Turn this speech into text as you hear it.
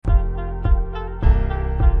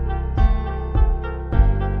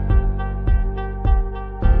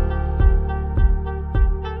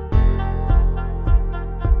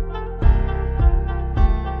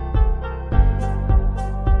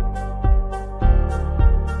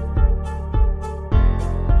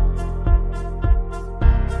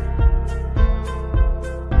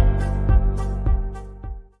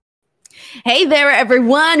Hey there,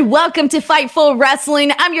 everyone. Welcome to Fightful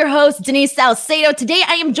Wrestling. I'm your host, Denise Salcedo. Today,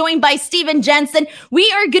 I am joined by Steven Jensen.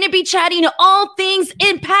 We are going to be chatting all things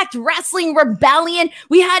Impact Wrestling Rebellion.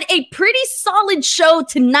 We had a pretty solid show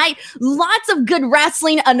tonight. Lots of good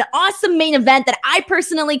wrestling, an awesome main event that I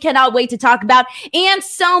personally cannot wait to talk about, and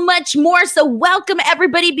so much more. So welcome,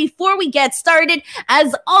 everybody. Before we get started,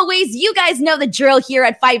 as always, you guys know the drill here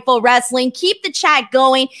at Fightful Wrestling. Keep the chat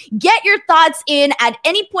going. Get your thoughts in at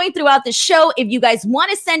any point throughout the show. If you guys want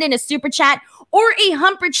to send in a super chat or a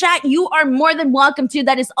humper chat, you are more than welcome to.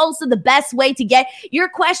 That is also the best way to get your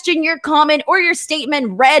question, your comment, or your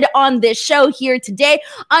statement read on this show here today.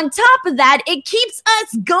 On top of that, it keeps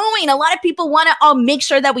us going. A lot of people want to make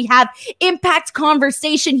sure that we have impact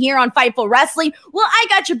conversation here on Fightful Wrestling. Well, I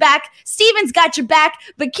got your back. Steven's got your back,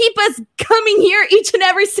 but keep us coming here each and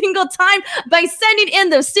every single time by sending in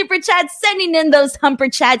those super chats, sending in those humper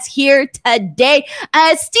chats here today.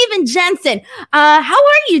 Steven Jensen, how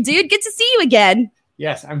are you, dude? Good to see you again.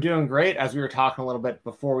 Yes, I'm doing great. As we were talking a little bit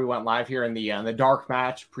before we went live here in the dark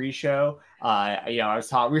match pre-show, we were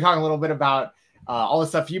talking a little bit about all the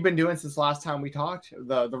stuff you've been doing since the last time we talked,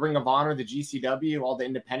 the Ring of Honor, the GCW, all the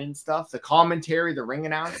independent stuff, the commentary, the ring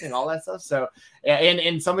announcing, all that stuff. So,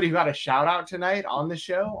 and somebody who got a shout out tonight on the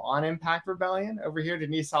show on Impact Rebellion over here,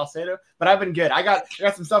 Denise Salcedo. But I've been good. I got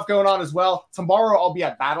some stuff going on as well. Tomorrow I'll be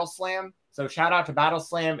at Battle Slam. So shout out to Battle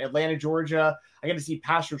Slam, Atlanta, Georgia. I get to see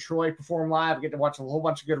Pastor Troy perform live. I get to watch a whole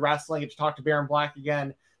bunch of good wrestling. I get to talk to Baron Black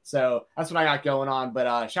again. So that's what I got going on.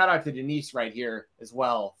 But shout out to Denise right here as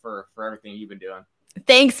well for everything you've been doing.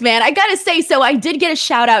 Thanks, man. I gotta say, so I did get a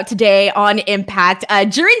shout out today on Impact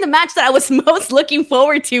during the match that I was most looking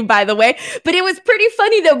forward to, by the way. But it was pretty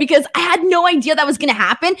funny, though, because I had no idea that was going to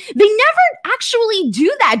happen. They never actually do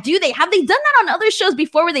that, do they? Have they done that on other shows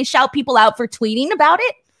before where they shout people out for tweeting about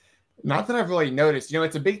it? Not that I've really noticed.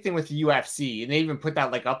 It's a big thing with the UFC, and they even put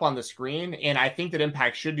that up on the screen. And I think that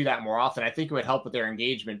Impact should do that more often. I think it would help with their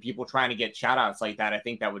engagement. People trying to get shout outs like that. I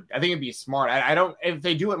think it'd be smart. I don't, if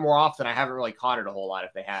they do it more often, I haven't really caught it a whole lot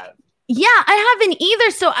if they have. Yeah, I haven't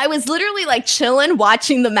either. So I was literally chilling,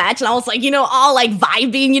 watching the match, and I was all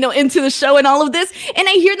vibing, into the show and all of this. And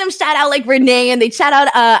I hear them shout out Renee, and they shout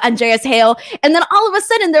out Andreas Hale. And then all of a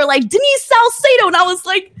sudden they're like, Denise Salcedo. And I was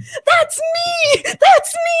like, that's me.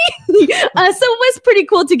 That's me. So it was pretty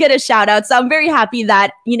cool to get a shout out. So I'm very happy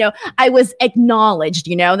that, I was acknowledged,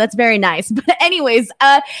 that's very nice. But anyways,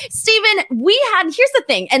 Steven, here's the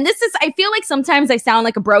thing. And I feel like sometimes I sound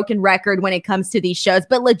like a broken record when it comes to these shows,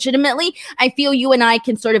 but legitimately, I feel you and I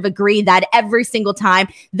can sort of agree that every single time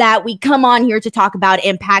that we come on here to talk about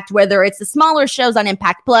Impact, whether it's the smaller shows on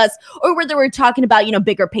Impact Plus or whether we're talking about,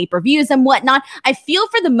 bigger pay-per-views and whatnot, I feel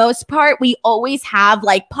for the most part, we always have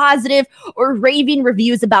positive or raving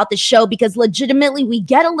reviews about the show because legitimately we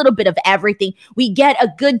get a little bit of everything. We get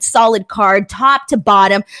a good solid card top to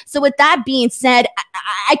bottom. So with that being said,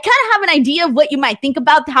 I kind of have an idea of what you might think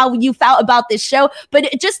about how you felt about this show, but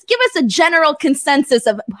just give us a general consensus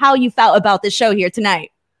of how you felt about this show here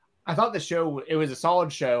tonight. I thought it was a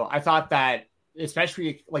solid show. I thought that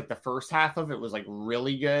especially the first half of it was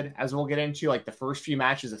really good, as we'll get into. The first few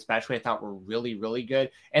matches especially I thought were really, really good.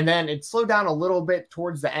 And then it slowed down a little bit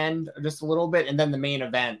towards the end, just a little bit. And then the main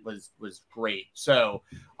event was great. So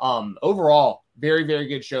overall, very, very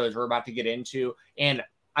good shows we're about to get into. And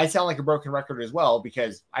I sound like a broken record as well,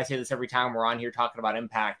 because I say this every time we're on here talking about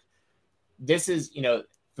Impact. This is,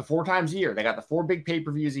 the 4 times a year. They got the 4 big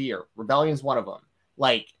pay-per-views a year. Rebellion's one of them.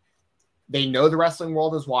 They know the wrestling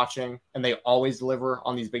world is watching, and they always deliver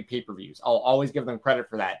on these big pay-per-views. I'll always give them credit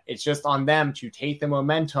for that. It's just on them to take the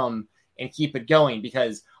momentum and keep it going,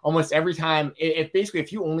 because almost every time,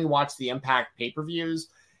 if you only watch the Impact pay-per-views,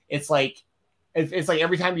 it's like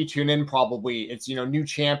every time you tune in, probably it's, new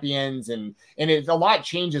champions and a lot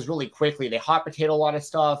changes really quickly. They hot potato a lot of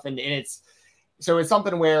stuff, and it's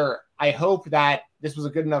something where I hope that this was a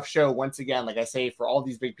good enough show once again, like I say, for all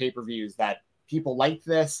these big pay-per-views, that people like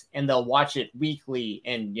this and they'll watch it weekly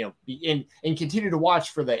and, and continue to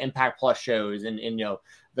watch for the Impact Plus shows and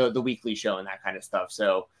the weekly show and that kind of stuff.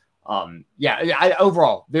 So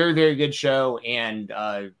overall, very, very good show. And,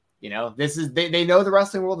 they know the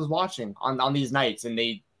wrestling world is watching on these nights, and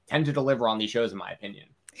they tend to deliver on these shows, in my opinion.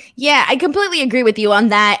 Yeah, I completely agree with you on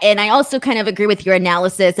that. And I also kind of agree with your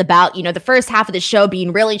analysis about, the first half of the show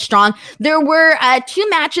being really strong. There were two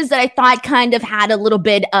matches that I thought kind of had a little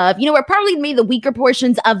bit of, were probably maybe the weaker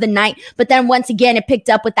portions of the night. But then once again, it picked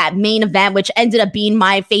up with that main event, which ended up being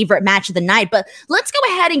my favorite match of the night. But let's go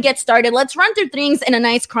ahead and get started. Let's run through things in a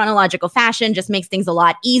nice chronological fashion, just makes things a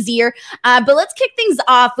lot easier. But let's kick things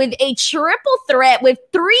off with a triple threat with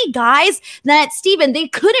three guys that, Steven, they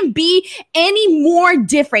couldn't be any more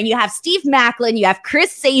different. You have Steve Maclin, you have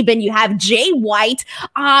Chris Sabin, you have Jay White.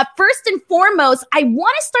 First and foremost, I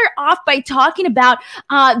want to start off by talking about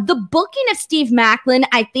the booking of Steve Maclin.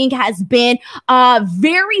 I think has been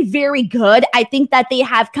very, very good. I think that they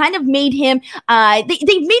have kind of made him, they've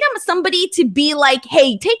made him somebody to be like,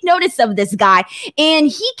 hey, take notice of this guy. And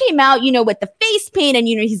he came out, with the face paint and,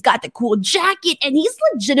 he's got the cool jacket and he's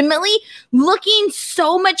legitimately looking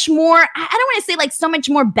so much more, I don't want to say like so much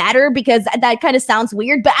more better because that kind of sounds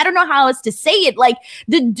weird, but I don't know how else to say it. Like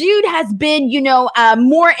the dude has been,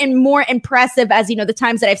 more and more impressive as, the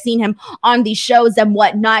times that I've seen him on these shows and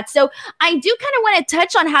whatnot. So I do kind of want to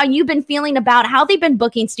touch on how you've been feeling about how they've been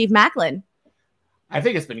booking Steve Maclin. I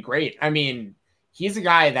think it's been great. I mean, he's a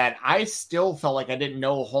guy that I still felt like I didn't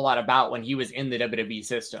know a whole lot about when he was in the WWE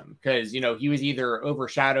system because, he was either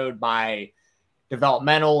overshadowed by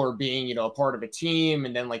developmental or being, a part of a team.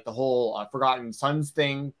 And then like the whole Forgotten Sons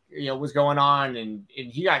thing, was going on and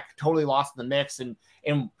he got totally lost in the mix and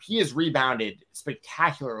he has rebounded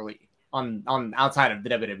spectacularly on outside of the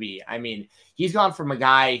WWE. I mean, he's gone from a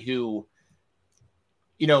guy who,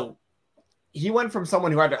 he went from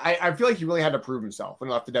someone who had to, I feel like he really had to prove himself when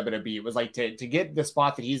he left the WWE. It was like to get the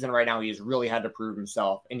spot that he's in right now, he has really had to prove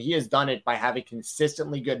himself. And he has done it by having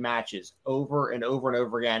consistently good matches over and over and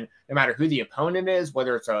over again, no matter who the opponent is,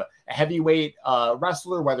 whether it's a heavyweight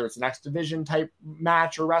wrestler, whether it's an X Division type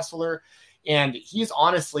match or wrestler. And he's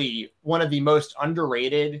honestly one of the most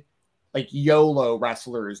underrated like YOLO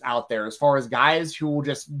wrestlers out there as far as guys who will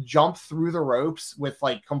just jump through the ropes with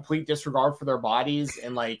like complete disregard for their bodies.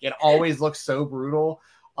 And like, it always looks so brutal.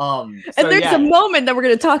 And there's a moment that we're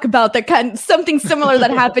going to talk about that kind of something similar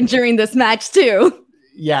that happened during this match too.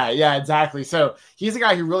 Yeah, exactly. So he's a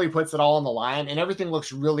guy who really puts it all on the line and everything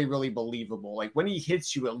looks really, really believable. Like when he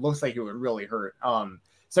hits you, it looks like it would really hurt.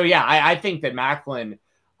 So yeah, I think that Maclin,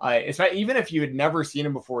 even if you had never seen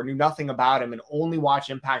him before, knew nothing about him and only watch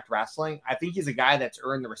Impact Wrestling, I think he's a guy that's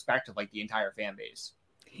earned the respect of like the entire fan base.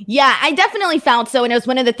 Yeah, I definitely felt so. And it was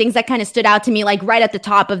one of the things that kind of stood out to me, like right at the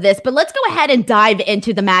top of this. But let's go ahead and dive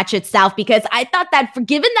into the match itself, because I thought that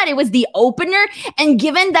given that it was the opener and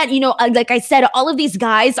given that, like I said, all of these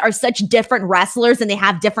guys are such different wrestlers and they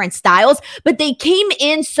have different styles, but they came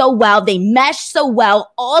in so well. They meshed so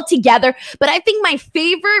well all together. But I think my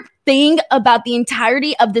favorite thing about the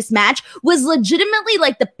entirety of this match was legitimately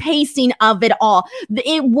like the pacing of it all.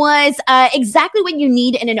 It was exactly what you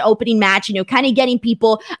need in an opening match, kind of getting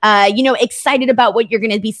people, excited about what you're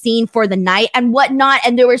going to be seeing for the night and whatnot.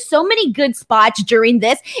 And there were so many good spots during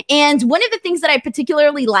this. And one of the things that I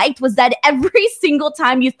particularly liked was that every single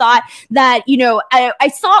time you thought that, I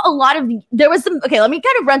saw a lot of, there was some, okay, let me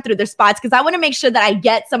kind of run through their spots because I want to make sure that I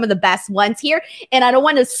get some of the best ones here. And I don't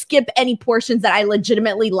want to skip any portions that I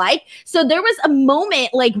legitimately like. So there was a moment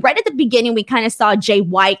like right at the beginning, we kind of saw Jay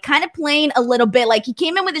White kind of playing a little bit like he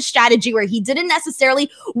came in with a strategy where he didn't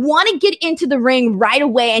necessarily want to get into the ring right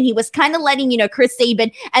away. And he was kind of letting, Chris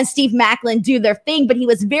Sabin and Steve Maclin do their thing, but he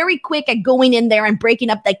was very quick at going in there and breaking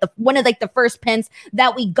up like one of the first pins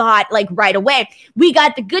that we got like right away. We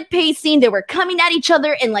got the good pacing. They were coming at each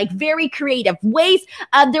other in like very creative ways.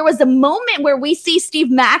 There was a moment where we see Steve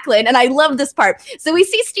Maclin, and I love this part. So we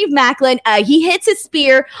see Steve Maclin, he hits his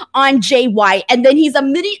spear on Jay White, and then he's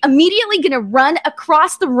immediately going to run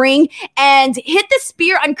across the ring and hit the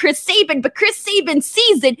spear on Chris Sabin, but Chris Sabin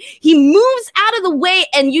sees it. He moves out of the way,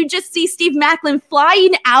 and you just see Steve Maclin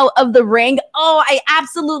flying out of the ring. Oh, I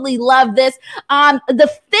absolutely love this.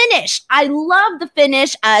 The finish. I love the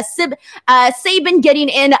finish. Sabin getting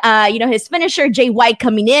in, his finisher, Jay White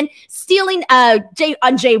coming in, stealing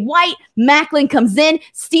Jay White. Maclin comes in,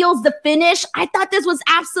 steals the finish. I thought this was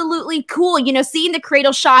absolutely cool, seeing the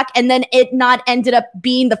cradle shock and then it not ended up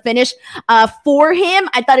being the finish for him.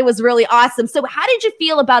 I thought it was really awesome. So how did you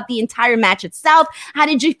feel about the entire match itself? How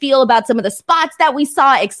did you feel about some of the spots that we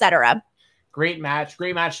saw, etc.? Great match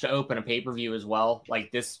to open a pay-per-view as well.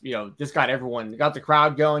 Like this, this got the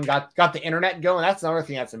crowd going, got the internet going. That's another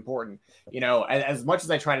thing that's important. As much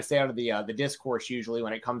as I try to stay out of the discourse usually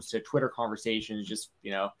when it comes to Twitter conversations, just,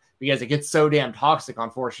 because it gets so damn toxic,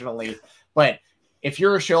 unfortunately. But if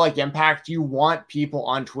you're a show like Impact, you want people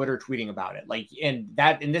on Twitter tweeting about it. Like, and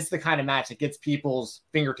this is the kind of match that gets people's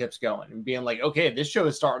fingertips going and being like, okay, this show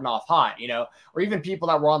is starting off hot, or even people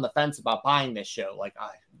that were on the fence about buying this show. Like,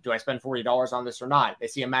 do I spend $40 on this or not? They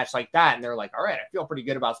see a match like that and they're like, all right, I feel pretty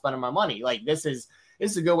good about spending my money. Like, this is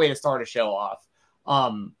a good way to start a show off.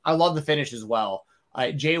 I love the finish as well.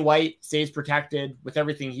 Jay White stays protected with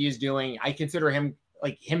everything he is doing. I consider him,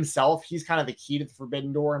 like himself, he's kind of the key to the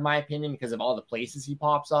Forbidden Door, in my opinion, because of all the places he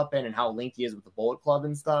pops up in and how linked he is with the Bullet Club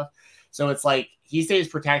and stuff. So it's like he stays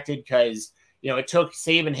protected because, it took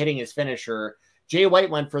Sabin hitting his finisher. Jay White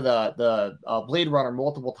went for the Blade Runner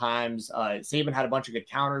multiple times. Sabin had a bunch of good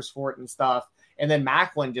counters for it and stuff. And then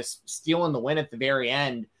Macklin just stealing the win at the very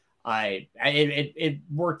end. It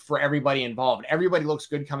worked for everybody involved. Everybody looks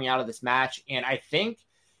good coming out of this match. And I think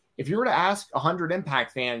if you were to ask 100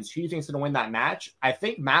 Impact fans who you think's going to win that match, I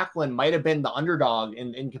think Macklin might have been the underdog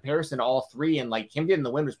in comparison to all three. And like him getting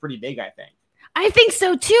the win was pretty big, I think. I think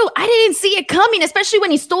so too. I didn't see it coming, especially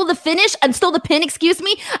when he stole the pin, excuse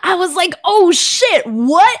me. I was like, oh shit,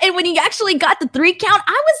 what? And when he actually got the 3 count,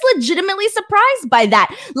 I was legitimately surprised by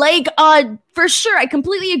that. Like, for sure, I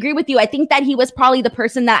completely agree with you. I think that he was probably the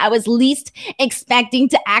person that I was least expecting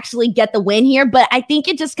to actually get the win here. But I think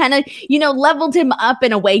it just kind of, leveled him up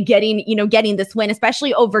in a way, getting this win,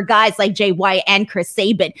 especially over guys like Jay White and Chris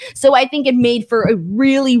Sabin. So I think it made for a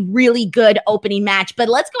really, really good opening match. But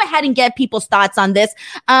let's go ahead and get people's thoughts on this.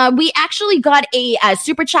 We actually got a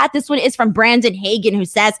super chat. This one is from Brandon Hagen, who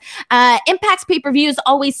says, Impact's pay-per-views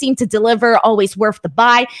always seem to deliver, always worth the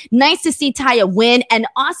buy. Nice to see Taya win and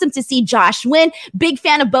awesome to see Josh win. Big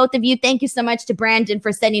fan of both of you. Thank you so much to Brandon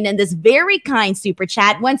for sending in this very kind super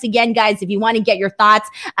chat. Once again, guys, if you want to get your thoughts,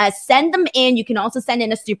 send them in. You can also send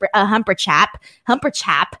in a humper chap.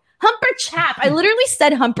 I literally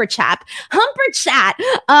said humper chat.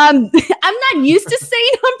 I'm not used to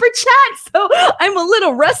saying humper chat, so I'm a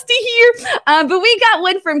little rusty here. But we got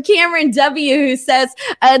one from Cameron W, who says,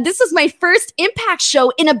 this was my first Impact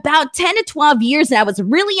show in about 10 to 12 years, and I was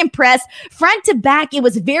really impressed. Front to back, it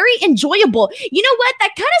was very enjoyable. You know what?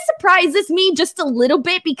 That kind of surprises me just a little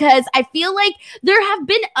bit, because I feel like there have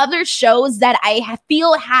been other shows that I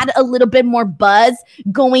feel had a little bit more buzz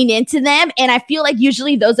going into them, and I feel like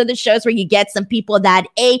usually those are the shows where you get some people that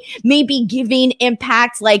may be giving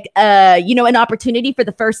Impact like an opportunity for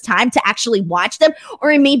the first time to actually watch them,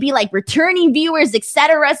 or it may be like returning viewers,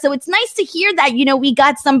 etc. So it's nice to hear that we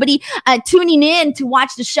got somebody tuning in to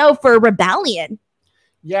watch the show for Rebellion.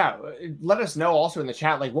 Yeah, let us know also in the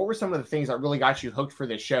chat, like, what were some of the things that really got you hooked for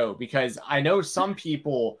this show? Because I know some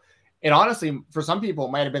people, and honestly, for some people,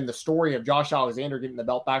 it might have been the story of Josh Alexander getting the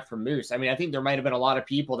belt back from Moose. I mean, I think there might have been a lot of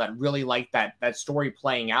people that really liked that story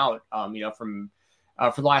playing out, from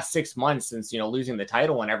for the last 6 months since, losing the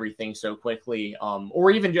title and everything so quickly,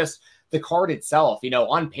 or even just the card itself,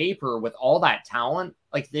 on paper with all that talent,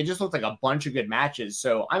 like they just looked like a bunch of good matches.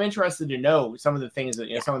 So I'm interested to know some of the things that,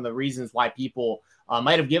 some of the reasons why people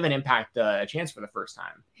might have given Impact a chance for the first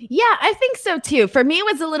time. Yeah, I think so too. For me, it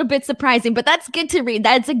was a little bit surprising, but that's good to read.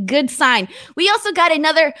 That's a good sign. We also got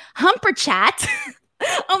another humper chat.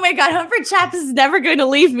 Oh my God, humper chat is never going to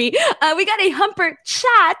leave me. We got a humper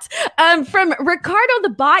chat from Ricardo the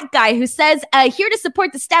Bot Guy, who says, here to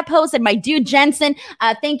support the step host and my dude Jensen.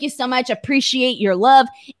 Thank you so much. Appreciate your love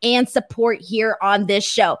and support here on this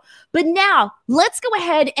show. But now let's go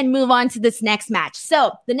ahead and move on to this next match.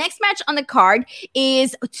 So the next match on the card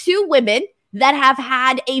is 2 women that have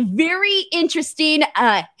had a very interesting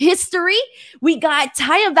history. We got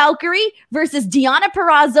Taya Valkyrie versus Deonna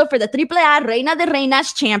Purrazzo for the AAA Reina de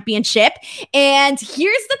Reinas Championship. And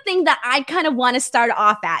here's the thing that I kind of want to start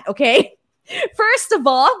off at, okay? First of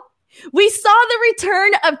all, we saw the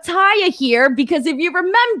return of Taya here because if you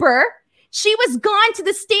remember, she was gone to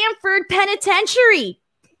the Stanford Penitentiary.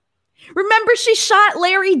 Remember, she shot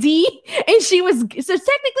Larry D, and so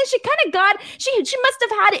technically she kind of she must have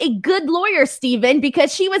had a good lawyer, Steven,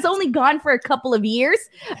 because she was only gone for a couple of years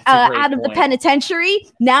out of the penitentiary.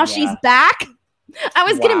 Now she's back. I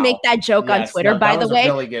was going to make that joke on Twitter, by the way.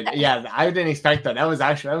 Really good. Yeah, I didn't expect that. That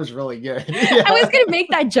was really good. I was going to make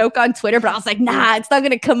that joke on Twitter, but I was like, nah, it's not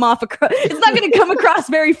going to come across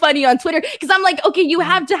very funny on Twitter, because I'm like, okay, you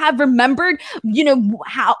have to have remembered,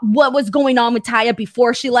 what was going on with Taya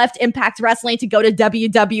before she left Impact Wrestling to go to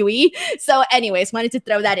WWE. So anyways, wanted to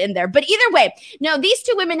throw that in there. But either way, no, these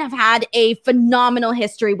 2 women have had a phenomenal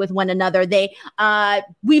history with one another.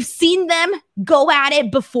 We've seen them go at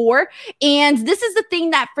it before, and this is the thing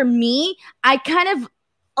that for me, I kind of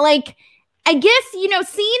like, I guess,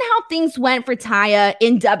 seeing how things went for Taya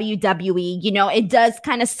in WWE, it does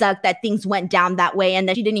kind of suck that things went down that way and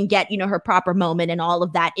that she didn't get, her proper moment and all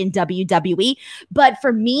of that in WWE. But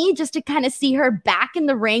for me, just to kind of see her back in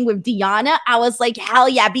the ring with Deonna, I was like, hell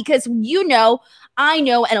yeah, because I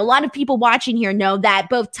know, and a lot of people watching here know that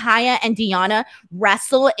both Taya and Deonna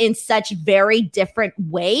wrestle in such very different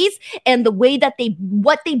ways. And the way that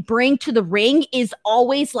what they bring to the ring is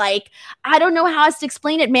always like, I don't know how else to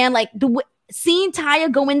explain it, man. Like seeing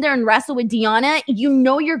Taya go in there and wrestle with Deonna,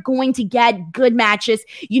 you're going to get good matches.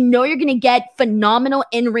 You're going to get phenomenal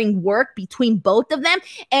in-ring work between both of them.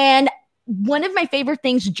 And one of my favorite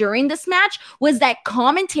things during this match was that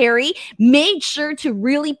commentary made sure to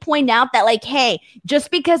really point out that, like, hey,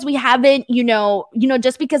 just because we haven't,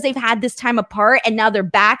 just because they've had this time apart and now they're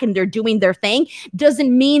back and they're doing their thing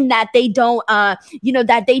doesn't mean that they don't,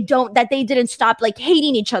 that they didn't stop like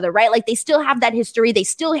hating each other, right? Like they still have that history. They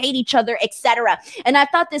still hate each other, etc. And I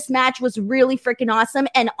thought this match was really freaking awesome.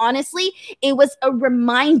 And honestly, it was a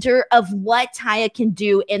reminder of what Taya can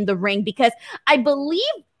do in the ring, because I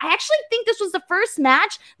actually think this was the first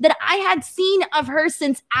match that I had seen of her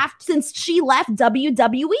since she left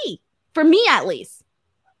WWE, for me at least.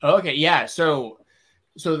 Okay, yeah. So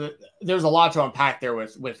there's a lot to unpack there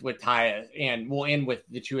with Taya, and we'll end with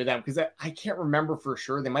the two of them because I can't remember for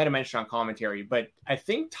sure. They might have mentioned on commentary, but I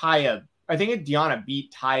think Deonna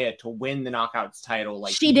beat Taya to win the Knockouts title.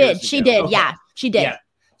 Like she did. Okay. Yeah, she did. Yeah.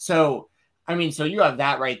 So you have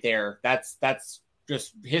that right there. That's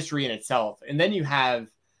just history in itself, and then you have.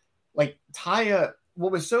 Like Taya,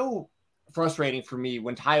 what was so frustrating for me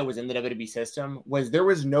when Taya was in the WWE system was there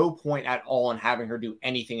was no point at all in having her do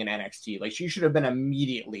anything in NXT. Like she should have been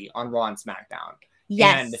immediately on Raw and SmackDown.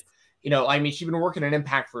 Yes. And, she's been working in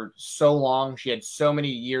Impact for so long. She had so many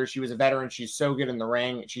years. She was a veteran. She's so good in the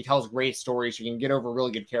ring. She tells great stories. She can get over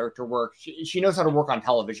really good character work. She knows how to work on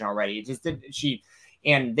television already.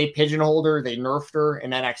 And they pigeonholed her. They nerfed her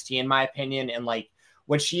in NXT, in my opinion. And like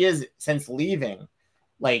what she is since leaving,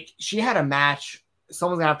 like she had a match.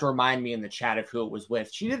 Someone's gonna have to remind me in the chat of who it was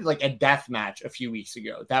with. She did like a death match a few weeks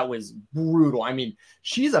ago. That was brutal. I mean,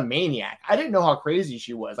 she's a maniac. I didn't know how crazy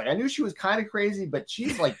she was. Like I knew she was kind of crazy, but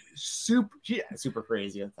she's like super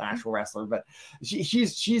crazy. It's an actual wrestler, but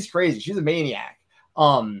she's crazy. She's a maniac.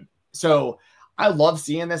 So I love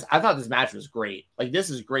seeing this. I thought this match was great. Like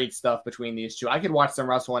this is great stuff between these two. I could watch them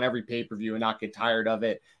wrestle on every pay-per-view and not get tired of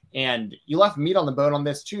it. And you left meat on the bone on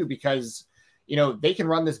this too, because they can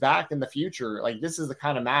run this back in the future. Like this is the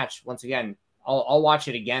kind of match, once again, I'll watch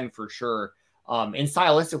it again for sure. And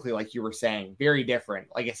stylistically, like you were saying, very different.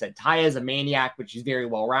 Like I said, Taya is a maniac, but she's very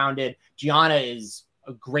well-rounded. Gianna is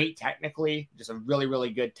a great technically, just a really,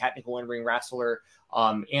 really good technical in-ring wrestler.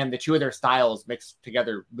 And the two of their styles mixed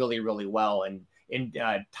together really, really well. And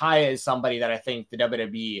Taya is somebody that I think the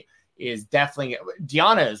WWE is definitely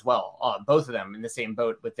Deonna as well. Both of them in the same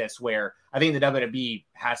boat with this, where I think the WWE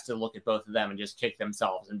has to look at both of them and just kick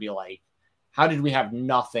themselves and be like, how did we have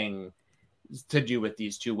nothing to do with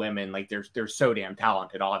these two women? Like they're so damn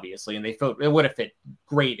talented, obviously. And it would have fit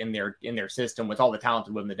great in their system with all the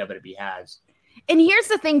talented women the WWE has. And here's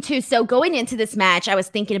the thing too. So going into this match, I was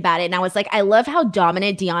thinking about it and I was like, I love how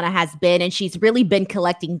dominant Deonna has been, and she's really been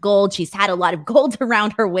collecting gold. She's had a lot of gold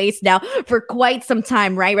around her waist now for quite some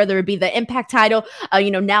time, right? Whether it be the Impact title,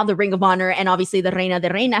 now the Ring of Honor, and obviously the Reina de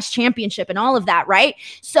Reinas championship and all of that, right?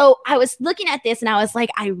 So I was looking at this and I was like,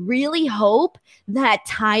 I really hope that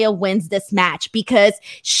Taya wins this match, because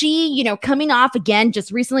she, coming off again,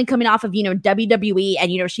 just recently coming off of, WWE,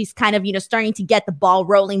 and, she's kind of, starting to get the ball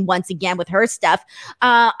rolling once again with her stuff.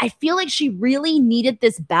 I feel like she really needed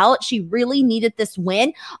this belt. She really needed this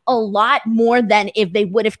win a lot more than if they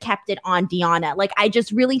would have kept it on Deonna. Like, I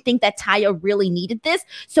just really think that Taya really needed this.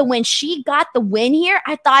 So when she got the win here,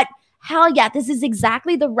 I thought, hell yeah, this is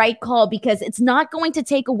exactly the right call, because it's not going to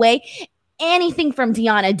take away anything from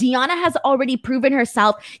Deonna. Deonna has already proven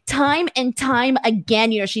herself time and time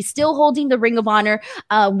again. She's still holding the Ring of Honor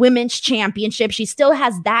Women's Championship. She still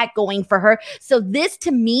has that going for her. So this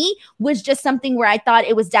to me was just something where I thought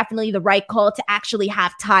it was definitely the right call to actually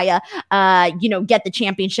have Taya, get the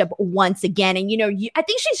championship once again. And, I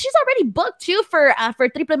think she's already booked too for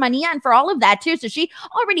Triple Mania and for all of that too. So she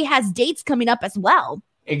already has dates coming up as well.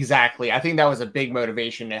 Exactly. I think that was a big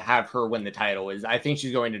motivation to have her win the title. Is I think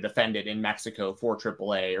she's going to defend it in Mexico for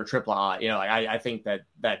AAA or AAA. I think that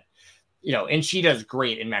and she does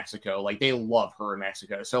great in Mexico. Like they love her in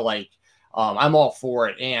Mexico. So I'm all for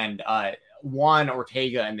it. And Juan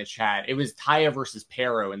Ortega in the chat, it was Taya versus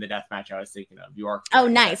Pero in the death match I was thinking of. You are correct. Oh,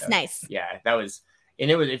 nice. Yeah, that was.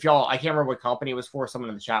 And it was, if y'all, I can't remember what company it was for. Someone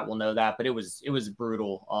in the chat will know that, but it was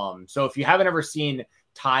brutal. So if you haven't ever seen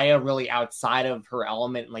Taya really outside of her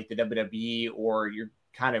element in like the WWE, or you're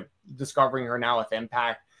kind of discovering her now with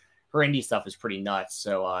Impact, her indie stuff is pretty nuts.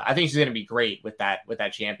 So I think she's going to be great with that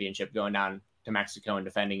championship going down to Mexico and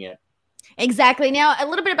defending it. Exactly. Now, a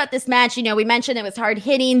little bit about this match. We mentioned it was hard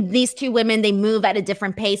hitting. These two women, they move at a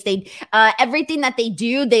different pace. They everything that they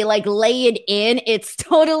do, they like lay it in. It's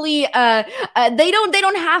totally they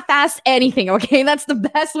don't half-ass anything. Okay, that's the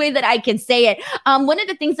best way that I can say it. One of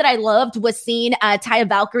the things that I loved was seeing Taya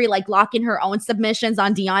Valkyrie like lock in her own submissions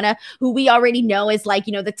on Deonna, who we already know is like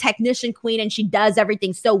the technician queen, and she does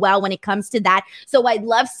everything so well when it comes to that. So I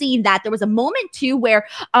love seeing that. There was a moment too where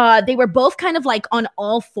they were both kind of like on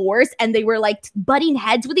all fours, and they were like butting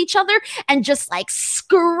heads with each other and just like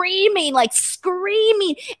screaming.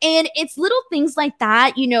 And it's little things like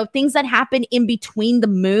that, things that happen in between the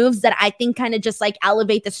moves that I think kind of just like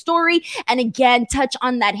elevate the story. And again, touch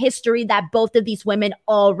on that history that both of these women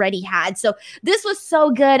already had. So this was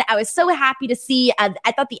so good. I was so happy to see.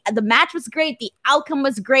 I thought the match was great. The outcome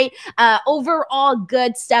was great. Overall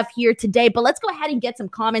good stuff here today. But let's go ahead and get some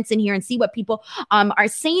comments in here and see what people are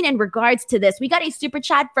saying in regards to this. We got a super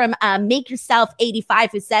chat from Make Yourself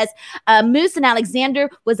 85 who says Moose and Alexander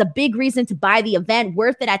was a big reason to buy the event.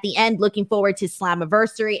 Worth it at the end. Looking forward to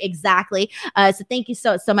Slammiversary. Exactly. So thank you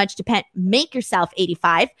so much to Make Yourself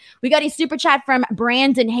 85. We got a super chat from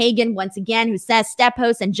Brandon Hagen once again who says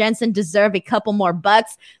Stephost and Jensen deserve a couple more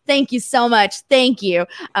bucks. Thank you so much. Thank you.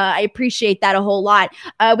 I appreciate that a whole lot.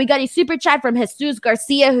 We got a super chat from Jesus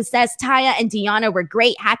Garcia who says Taya and Deonna were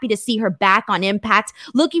great. Happy to see her back on Impact.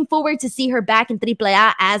 Looking forward to see her back in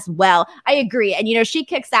AAA as well. I agree. And, she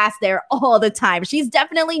kicks ass there all the time. She's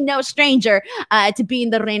definitely no stranger to being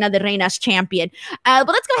the Reina de Reinas champion. But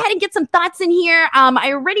let's go ahead and get some thoughts in here. I'm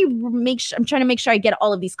trying to make sure I get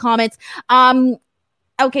all of these comments.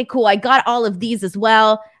 Okay, cool. I got all of these as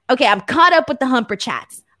well. Okay, I'm caught up with the Humper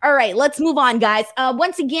chats. All right, let's move on, guys.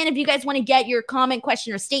 Once again, if you guys want to get your comment,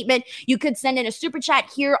 question, or statement, you could send in a super chat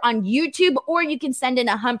here on YouTube, or you can send in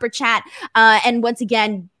a Humper chat. And once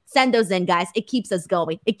again, send those in, guys. It keeps us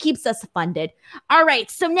going. It keeps us funded. All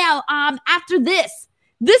right. So now, after this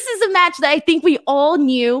is a match that I think we all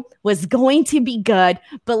knew was going to be good,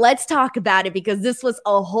 but let's talk about it because this was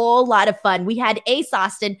a whole lot of fun. We had Ace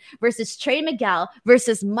Austin versus Trey Miguel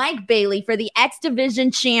versus Mike Bailey for the X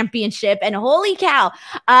Division Championship. And holy cow,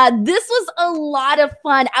 this was a lot of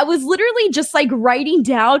fun. I was literally just like writing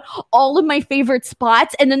down all of my favorite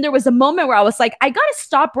spots. And then there was a moment where I was like, I got to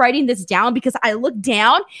stop writing this down because I look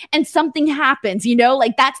down and something happens,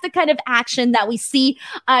 like that's the kind of action that we see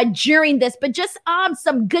during this. But just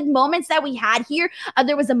some good moments that we had here.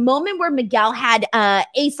 There was a moment where Miguel had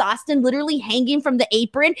Ace Austin literally hanging from the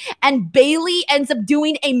apron, and Bailey ends up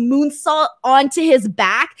doing a moonsault onto his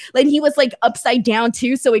back. Like he was like upside down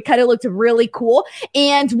too, so it kind of looked really cool.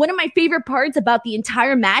 And one of my favorite parts about the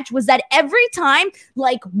entire match was that every time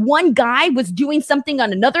like one guy was doing something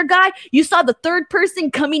on another guy, you saw the third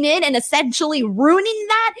person coming in and essentially ruining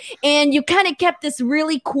that. And you kind of kept this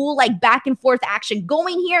really cool like back and forth action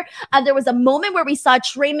going here. There was a moment where we saw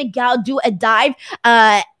Trey Miguel do a dive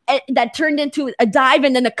that turned into a dive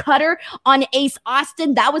and then a cutter on Ace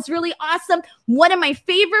Austin. That was really awesome. One of my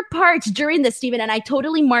favorite parts during this, Steven, and I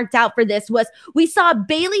totally marked out for this, was we saw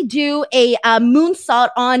Bailey do a moonsault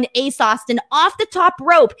on Ace Austin off the top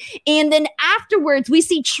rope. And then afterwards, we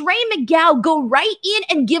see Trey Miguel go right in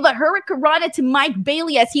and give a hurricanrana to Mike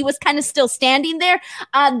Bailey as he was kind of still standing there.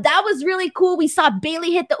 That was really cool. We saw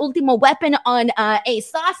Bailey hit the Ultimo Weapon on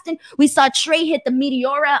Ace Austin. We saw Trey hit the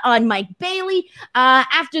Meteora on Mike Bailey.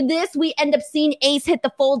 After this, we end up seeing Ace hit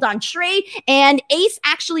the fold on Trey, and Ace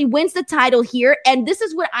actually wins the title here. And this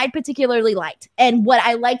is what I particularly liked. And what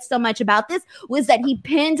I liked so much about this was that he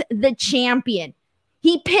pinned the champion.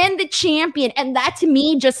 He pinned the champion, and that to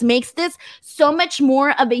me just makes this so much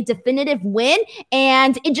more of a definitive win,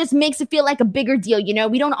 and it just makes it feel like a bigger deal.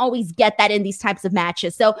 We don't always get that in these types of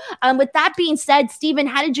matches. So with that being said, Steven,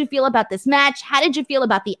 how did you feel about this match? How did you feel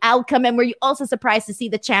about the outcome? And were you also surprised to see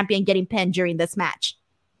the champion getting pinned during this match?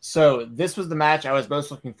 So this was the match I was most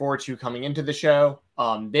looking forward to coming into the show.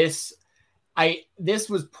 This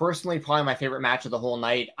was personally probably my favorite match of the whole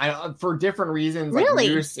night. For different reasons. Really?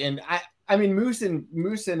 Like Moose and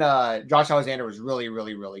Moose and Josh Alexander was really,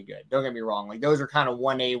 really, really good. Don't get me wrong. Like those are kind of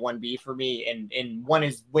 1A, 1B for me. And one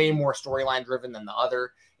is way more storyline driven than the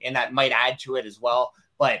other. And that might add to it as well.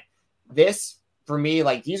 But this, for me,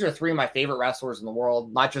 like these are three of my favorite wrestlers in the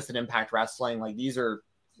world, not just in Impact Wrestling. Like these are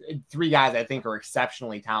three guys I think are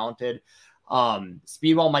exceptionally talented.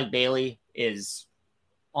 Speedball Mike Bailey is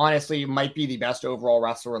honestly might be the best overall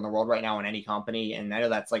wrestler in the world right now in any company. And I know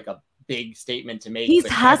that's like a big statement to make. He's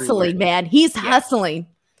hustling, man. He's hustling.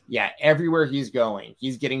 Yeah, everywhere he's going,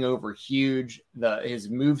 he's getting over huge. His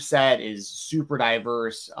moveset is super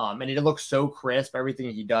diverse, and it looks so crisp,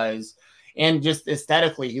 everything he does. And just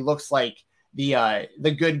aesthetically, he looks like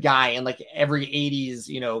the good guy in like every 80s,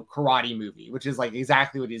 karate movie, which is like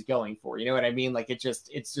exactly what he's going for. You know what I mean? Like it's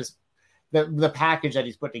just the package that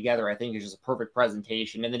he's put together, I think, is just a perfect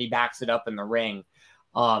presentation. And then he backs it up in the ring.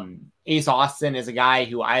 Ace Austin is a guy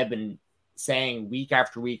who I have been saying week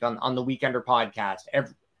after week on the Weekender podcast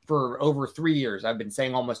for over 3 years. I've been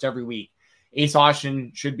saying almost every week, Ace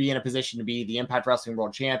Austin should be in a position to be the Impact Wrestling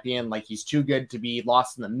World Champion. Like, he's too good to be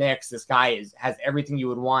lost in the mix. This guy has everything you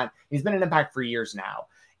would want. He's been in Impact for years now.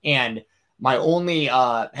 And my only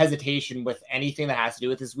hesitation with anything that has to do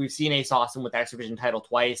with this, we've seen Ace Austin with the X Division title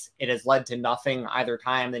twice. It has led to nothing either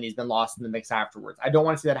time. Then he's been lost in the mix afterwards. I don't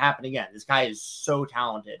want to see that happen again. This guy is so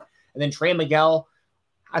talented. And then Trey Miguel,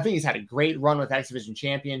 I think he's had a great run with X Division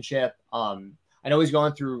Championship. I know he's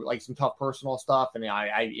going through like some tough personal stuff, and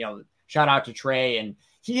I shout out to Trey, and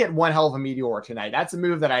he hit one hell of a meteor tonight. That's a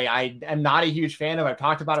move that I am not a huge fan of. I've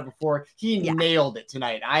talked about it before. He nailed it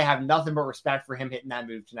tonight. I have nothing but respect for him hitting that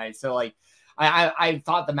move tonight. So like, I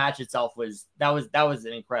thought the match itself was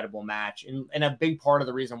an incredible match, and a big part of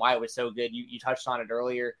the reason why it was so good, you touched on it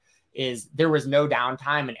earlier, is there was no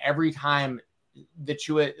downtime, and every time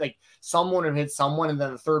like someone would hit someone, and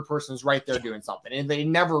then the third person's right there doing something, and they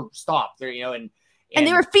never stopped there, and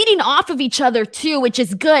they were feeding off of each other too, which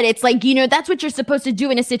is good. It's like, that's what you're supposed to do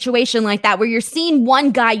in a situation like that, where you're seeing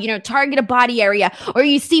one guy, target a body area, or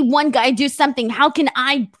you see one guy do something. How can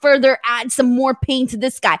I further add some more pain to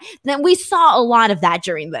this guy? Then we saw a lot of that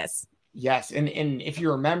during this. Yes. And if you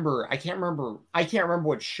remember, I can't remember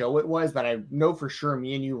what show it was, but I know for sure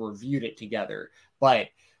me and you reviewed it together. But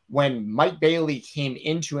when Mike Bailey came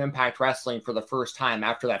into Impact Wrestling for the first time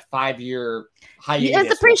after that 5-year hiatus. It was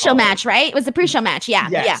the pre-show match, right? It was the pre-show match. Yeah.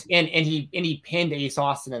 Yes. Yeah. And he pinned Ace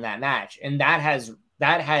Austin in that match. And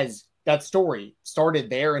that story started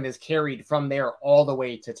there and is carried from there all the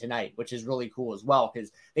way to tonight, which is really cool as well,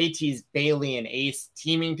 because they teased Bailey and Ace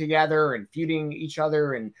teaming together and feuding each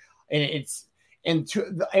other. And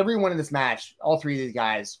everyone in this match, all three of these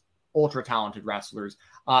guys, ultra talented wrestlers.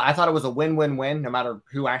 I thought it was a win-win-win, no matter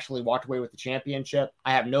who actually walked away with the championship.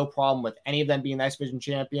 I have no problem with any of them being the X Division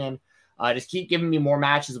champion. Just keep giving me more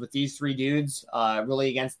matches with these three dudes, really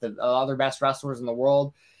against the other best wrestlers in the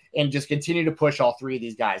world, and just continue to push all three of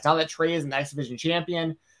these guys. Now that Trey is an X Division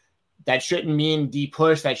champion, that shouldn't mean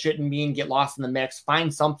de-push. That shouldn't mean get lost in the mix.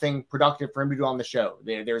 Find something productive for him to do on the show.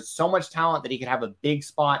 There's so much talent that he could have a big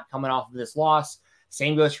spot coming off of this loss.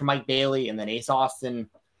 Same goes for Mike Bailey, and then Ace Austin.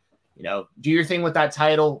 Do your thing with that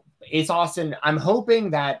title. Ace Austin, I hope it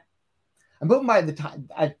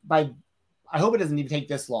doesn't even take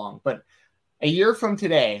this long, but a year from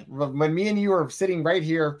today, when me and you are sitting right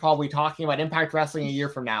here, probably talking about Impact Wrestling a year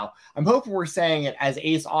from now, I'm hoping we're saying it as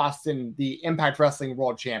Ace Austin, the Impact Wrestling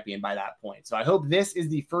World Champion by that point. So I hope this is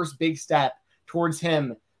the first big step towards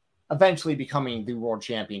him eventually becoming the world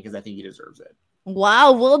champion, because I think he deserves it.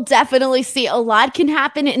 Wow, we'll definitely see. A lot can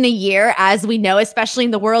happen in a year, as we know, especially in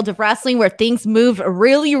the world of wrestling, where things move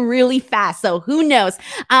really, really fast. So who knows?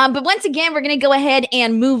 But once again, we're going to go ahead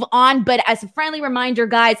and move on. But as a friendly reminder,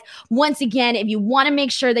 guys, once again, if you want to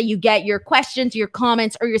make sure that you get your questions, your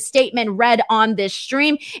comments, or your statement read on this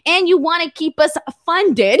stream, and you want to keep us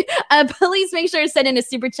funded, please make sure to send in a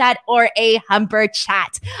super chat or a humper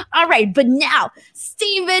chat. All right, but now,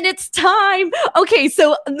 Steven, it's time. Okay,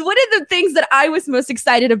 so one of the things that I was most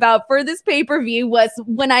excited about for this pay-per-view was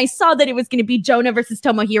when I saw that it was going to be Jonah versus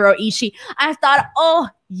Tomohiro Ishii. I thought, oh,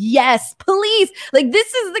 yes, please. Like,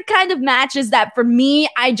 this is the kind of matches that for me,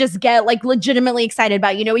 I just get like legitimately excited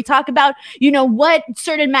about. We talk about, what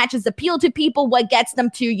certain matches appeal to people, what gets them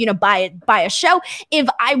to, buy a show. If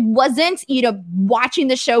I wasn't, watching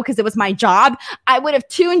the show because it was my job, I would have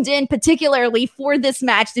tuned in particularly for this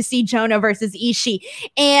match to see Jonah versus Ishii.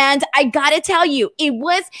 And I gotta tell you, it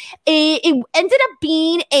ended up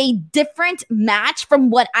being a different match from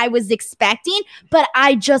what I was expecting, but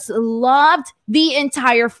I just loved the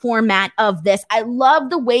entire format of this. I love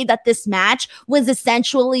the way that this match was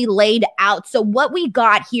essentially laid out. So what we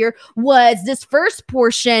got here was this first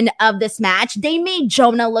portion of this match. They made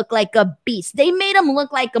Jonah look like a beast. They made him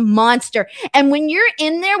look like a monster. And when you're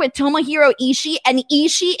in there with Tomohiro Ishii, and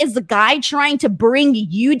Ishii is the guy trying to bring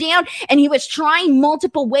you down, and he was trying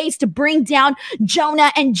multiple ways to bring down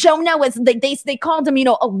Jonah, and Jonah was, they called him,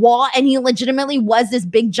 a wall, and he legitimately was this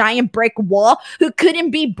big giant brick wall who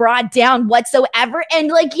couldn't be brought down whatsoever. And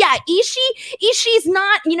like, yeah, Ishii's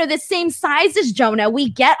not, you know, the same size as Jonah. We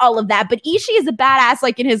get all of that, but Ishii is a badass,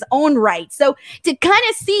 like, in his own right. So to kind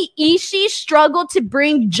of see Ishii struggle to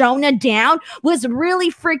bring Jonah down was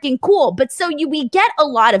really freaking cool. But so we get a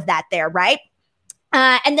lot of that there, right?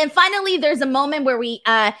 And then finally, there's a moment where we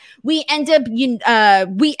end up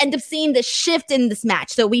seeing the shift in this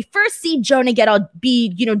match. So we first see Jonah be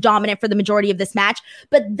dominant for the majority of this match,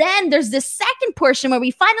 but then there's this second portion where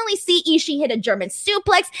we finally see Ishii hit a German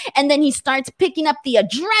suplex, and then he starts picking up the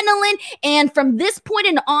adrenaline. And from this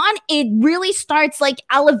point on, it really starts like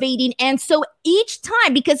elevating. And so each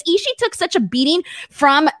time, because Ishii took such a beating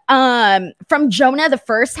from Jonah the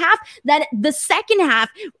first half, that the second half,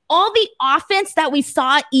 all the offense that we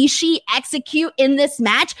saw Ishii execute in this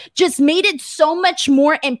match just made it so much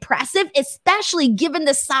more impressive, especially given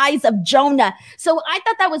the size of Jonah. So I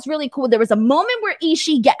thought that was really cool. There was a moment where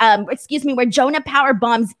where Jonah power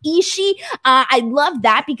bombs Ishii. I love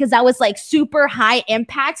that because that was like super high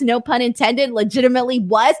impact, no pun intended, legitimately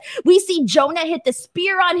was. We see Jonah hit the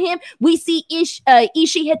spear on him. We see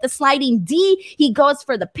Ishii hit the sliding D. He goes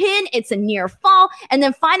for the pin. It's a near fall. And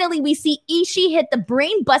then finally we see Ishii hit the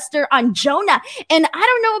brain buster on Jonah. And I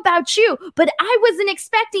don't know about you, but I wasn't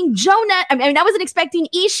expecting I wasn't expecting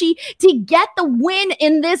Ishii to get the win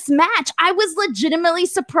in this match. I was legitimately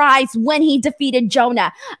surprised when he defeated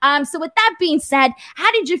Jonah. So with that being said,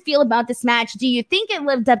 how did you feel about this match? Do you think it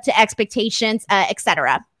lived up to expectations,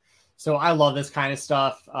 etc.? So I love this kind of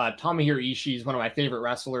stuff. Tomohiro Ishii is one of my favorite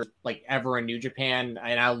wrestlers like ever in New Japan.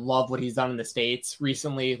 And I love what he's done in the States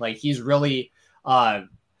recently. Like he's really,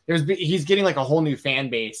 he's getting like a whole new fan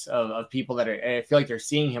base of people that I feel like they're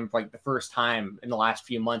seeing him for like the first time in the last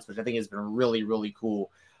few months, which I think has been really, really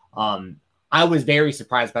cool. I was very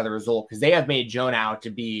surprised by the result because they have made Jonah out to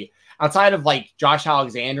be, outside of like Josh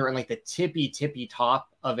Alexander and like the tippy top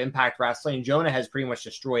of Impact Wrestling, Jonah has pretty much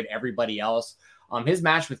destroyed everybody else. His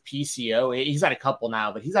match with PCO, he's had a couple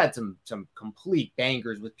now, but he's had some complete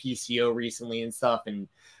bangers with PCO recently and stuff. And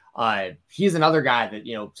he's another guy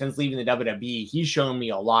that, since leaving the WWE, he's shown me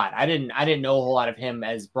a lot. I didn't know a whole lot of him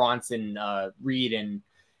as Bronson Reed in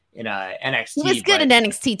NXT. He was good in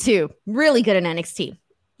NXT too. Really good in NXT.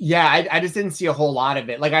 Yeah, I just didn't see a whole lot of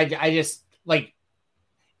it. Like I just like,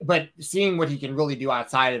 but seeing what he can really do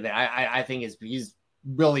outside of it, I think he's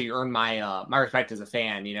really earned my my respect as a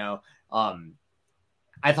fan.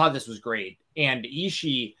 I thought this was great. And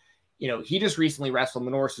Ishii, he just recently wrestled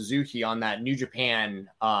Minoru Suzuki on that New Japan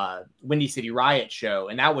Windy City Riot show.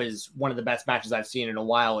 And that was one of the best matches I've seen in a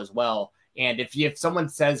while as well. And if someone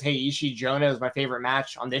says, hey, Ishii Jonah is my favorite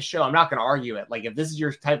match on this show, I'm not going to argue it. Like if this is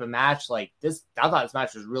your type of match, like this, I thought this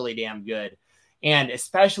match was really damn good. And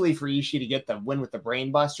especially for Ishii to get the win with the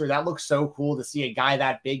brain buster, that looks so cool to see a guy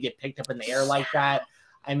that big get picked up in the air like that.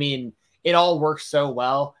 I mean, it all works so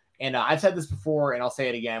well. And I've said this before, and I'll say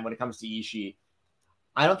it again when it comes to Ishii.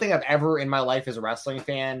 I don't think I've ever in my life as a wrestling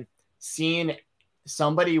fan seen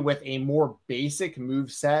somebody with a more basic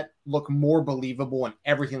move set look more believable in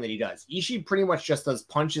everything that he does. Ishii pretty much just does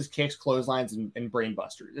punches, kicks, clotheslines, and brain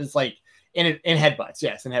busters. It's like in headbutts,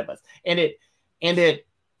 yes, in headbutts. And it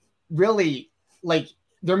really, like,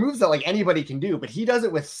 they're moves that like anybody can do, but he does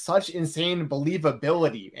it with such insane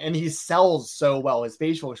believability, and he sells so well his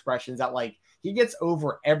facial expressions that like he gets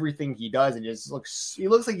over everything he does, and he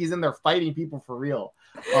looks like he's in there fighting people for real.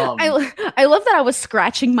 I love that I was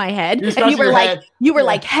scratching my head and you were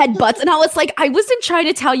like headbutts, and I was like, I wasn't trying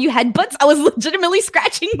to tell you headbutts. I was legitimately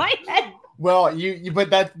scratching my head. Well,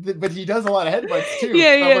 but he does a lot of headbutts too.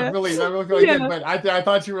 Yeah. That looked really good. But I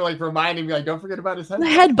thought you were like reminding me, like, don't forget about his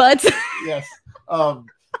headbutts. Yes.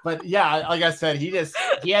 But yeah, like I said, he has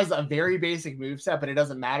a very basic moveset, but it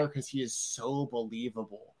doesn't matter because he is so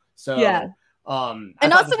believable. So yeah.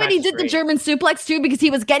 And also when he did the German suplex too, because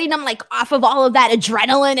he was getting him like off of all of that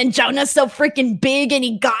adrenaline, and Jonah's so freaking big, and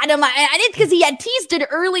he got him. I did, because he had teased it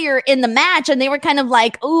earlier in the match, and they were kind of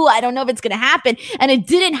like, "Oh, I don't know if it's gonna happen," and it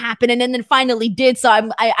didn't happen, and then finally did.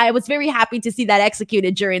 So I was very happy to see that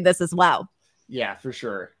executed during this as well. Yeah, for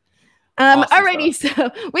sure. Awesome alrighty, stuff.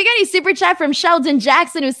 So we got a super chat from Sheldon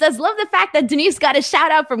Jackson who says, love the fact that Denise got a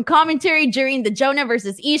shout out from commentary during the Jonah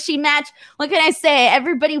versus Ishii match. What can I say?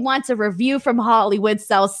 Everybody wants a review from Hollywood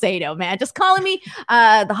Salcedo, man. Just calling me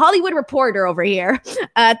the Hollywood reporter over here.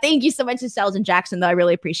 Thank you so much to Sheldon Jackson, though. I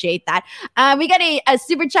really appreciate that. We got a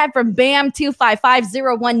super chat from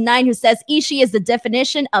Bam255019 who says, Ishii is the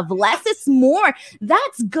definition of less is more.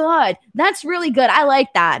 That's good. That's really good. I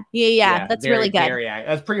like that. Yeah, that's really good.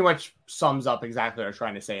 That's pretty much sums up exactly what I was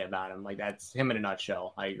trying to say about him. Like, that's him in a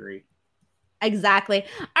nutshell. I agree. Exactly.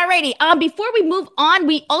 Alrighty. Before we move on,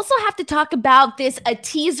 we also have to talk about a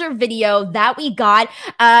teaser video that we got.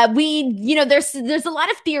 There's a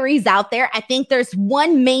lot of theories out there. I think there's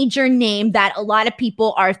one major name that a lot of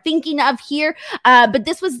people are thinking of here. But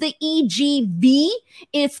this was the EGV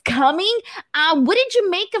is coming. What did you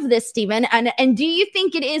make of this, Steven? And do you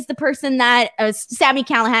think it is the person that Sami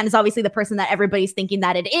Callihan is obviously the person that everybody's thinking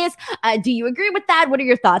that it is? Do you agree with that? What are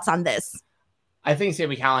your thoughts on this? I think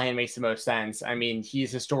Sami Callihan makes the most sense. I mean,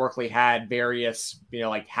 he's historically had various,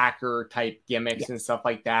 like hacker type gimmicks and stuff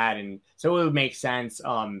like that. And so it would make sense.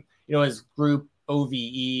 His group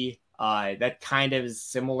OVE, that kind of is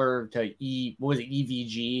similar to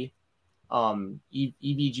EVG?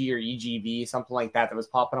 EVG or EGV, something like that was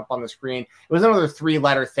popping up on the screen. It was another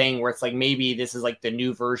 3-letter thing where it's like, maybe this is like the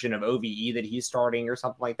new version of OVE that he's starting or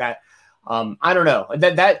something like that. I don't know.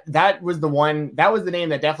 That was the one. That was the name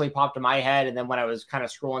that definitely popped in my head. And then when I was kind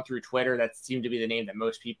of scrolling through Twitter, that seemed to be the name that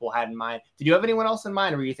most people had in mind. Did you have anyone else in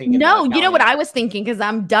mind, or were you thinking? No, you know what I was thinking, because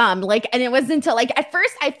I'm dumb. And it wasn't until at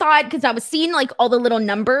first I thought, because I was seeing all the little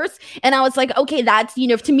numbers, and I was like, okay, that's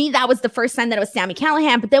to me that was the first time that it was Sami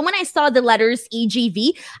Callihan. But then when I saw the letters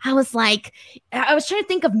EGV, I was trying to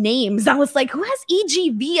think of names. I was like, who has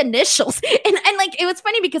EGV initials? And it was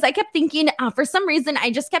funny because I kept thinking, for some reason,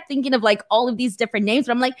 I just kept thinking of all of these different names,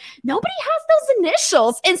 but I'm like, nobody has those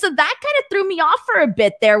initials. And so that kind of threw me off for a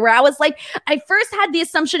bit there, where I was like, I first had the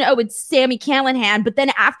assumption, oh, it's Sami Callihan, but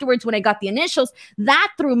then afterwards, when I got the initials,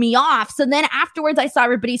 that threw me off. So then afterwards, I saw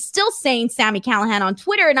everybody still saying Sami Callihan on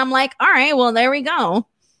Twitter, and I'm like, all right, well, there we go.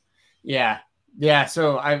 Yeah.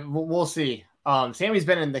 So we'll see. Sami's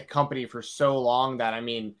been in the company for so long that, I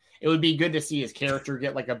mean, it would be good to see his character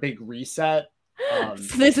get a big reset.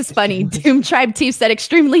 This is funny. Doom Tribe T said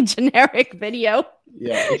extremely generic video.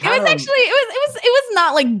 Yeah, it was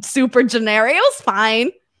not super generic. It was fine.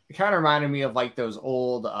 It kind of reminded me of those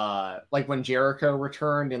old when Jericho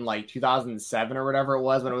returned in 2007 or whatever it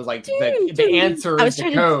was, when it was the answer is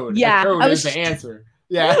the code. Yeah, the code is the answer.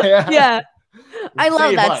 Yeah. I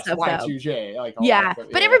love that stuff. Y2J,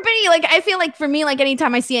 but everybody, I feel for me,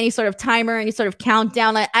 anytime I see any sort of timer, any sort of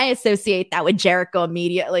countdown, I associate that with Jericho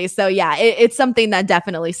immediately. So yeah, it's something that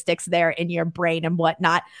definitely sticks there in your brain and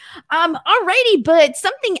whatnot. Alrighty, but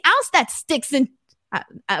something else that sticks in.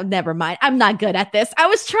 Never mind. I'm not good at this. I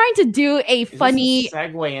was trying to do a funny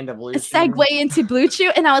segue into Blue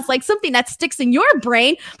Chew, and I was like, something that sticks in your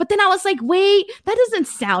brain. But then I was like, wait, that doesn't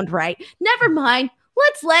sound right. Never mind.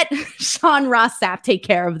 Let's let Sean Ross Sapp take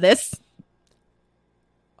care of this.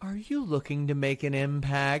 Are you looking to make an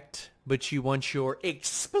impact, but you want your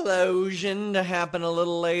explosion to happen a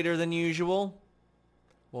little later than usual?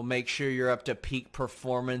 Well, make sure you're up to peak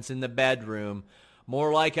performance in the bedroom.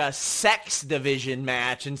 More like a sex division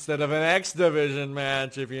match instead of an X division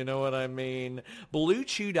match, if you know what I mean.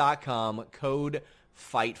 BlueChew.com, code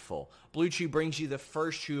FIGHTFUL. Blue Chew brings you the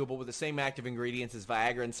first chewable with the same active ingredients as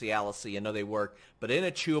Viagra and Cialis. I know they work, but in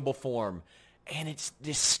a chewable form. And it's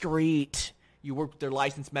discreet. You work with their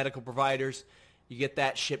licensed medical providers. You get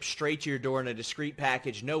that shipped straight to your door in a discreet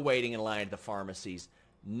package. No waiting in line at the pharmacies.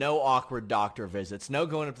 No awkward doctor visits. No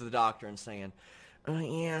going up to the doctor and saying,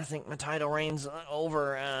 I think my tidal reign's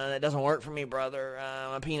over. That doesn't work for me, brother.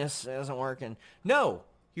 My penis isn't working. No.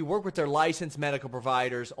 You work with their licensed medical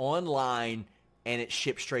providers online, and it's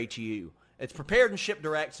shipped straight to you. It's prepared and shipped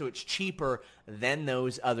direct, so it's cheaper than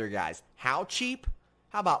those other guys. How cheap?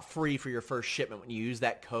 How about free for your first shipment when you use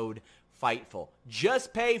that code FIGHTFUL?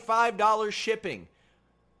 Just pay $5 shipping.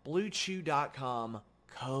 BlueChew.com,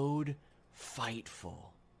 code FIGHTFUL.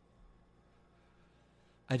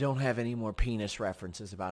 I don't have any more penis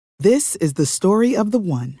references about it. This is the story of the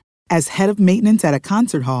one. As head of maintenance at a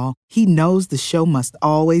concert hall, he knows the show must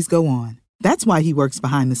always go on. That's why he works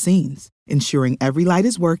behind the scenes, ensuring every light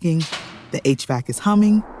is working, the HVAC is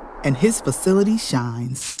humming, and his facility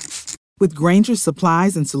shines. With Grainger's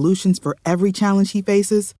supplies and solutions for every challenge he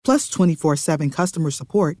faces, plus 24/7 customer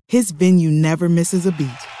support, his venue never misses a beat.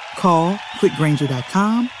 Call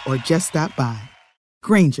quickgrainger.com or just stop by.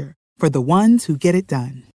 Grainger, for the ones who get it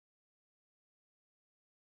done.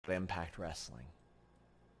 Impact Wrestling.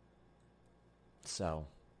 So,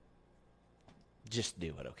 just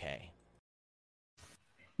do it, okay?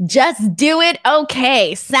 Just do it.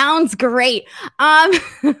 Okay. Sounds great. Alrighty.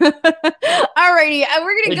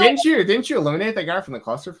 We're going to go. Didn't you eliminate that guy from the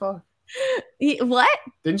clusterfuck? What?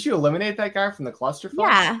 Didn't you eliminate that guy from the clusterfuck?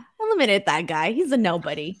 Yeah. Eliminate that guy. He's a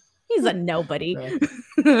nobody.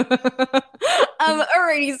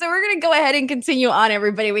 Alrighty, so we're gonna go ahead and continue on,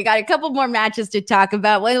 everybody. We got a couple more matches to talk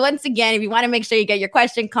about. Well, once again, if you want to make sure you get your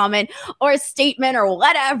question, comment, or statement, or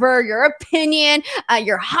whatever, your opinion,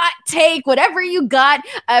 your hot take, whatever you got,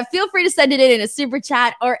 feel free to send it in a super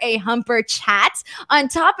chat or a Humper chat. On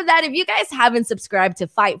top of that, if you guys haven't subscribed to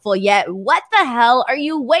Fightful yet, what the hell are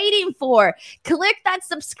you waiting for? Click that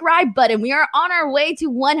subscribe button. We are on our way to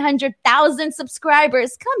 100,000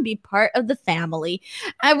 subscribers. Come be part of the family.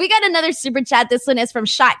 We got another super chat. This one is from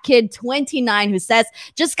ShotKid29, who says,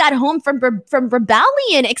 just got home from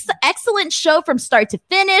Rebellion. Excellent show from start to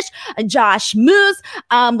finish. Josh Moose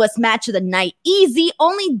was match of the night easy.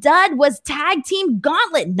 Only dud was tag team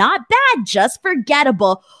gauntlet. Not bad, just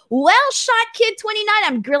forgettable. Well, ShotKid29,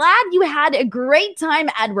 I'm glad you had a great time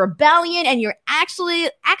at Rebellion and you're actually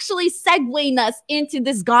segueing us into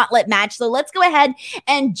this gauntlet match. So let's go ahead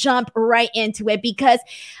and jump right into it because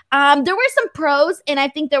there were some pros and I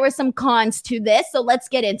think there were some cons to this. So let's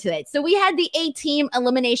get into it. So we had the A-Team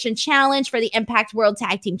Elimination Challenge for the Impact World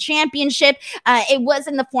Tag Team Championship. It was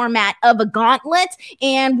in the format of a gauntlet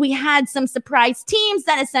and we had some surprise teams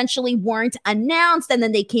that essentially weren't announced and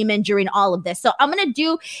then they came in during all of this. So I'm going to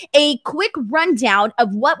do a quick rundown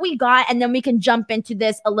of what we got, and then we can jump into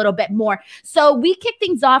this a little bit more. So we kicked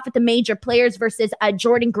things off with the major players versus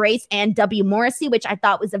Jordynne Grace and W. Morrissey, which I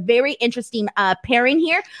thought was a very interesting pairing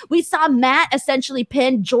here. We saw Matt essentially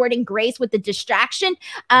pin Jordynne Grace with the distraction,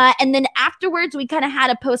 and then afterwards we kind of had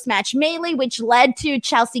a post-match melee, which led to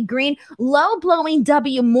Chelsea Green low-blowing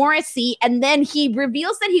W. Morrissey, and then he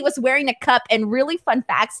reveals that he was wearing a cup. And really fun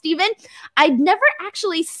fact, Steven, I'd never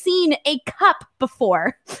actually seen a cup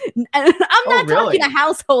before. I'm not talking a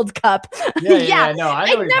household cup. Yeah. No,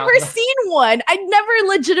 I'd never seen one. I'd never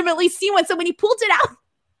legitimately seen one. So when he pulled it out,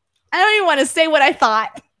 I don't even want to say what I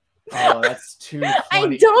thought. Oh, that's too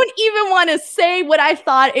funny. I don't even want to say what I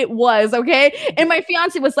thought it was, okay? And my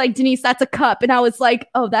fiance was like, Denise, that's a cup. And I was like,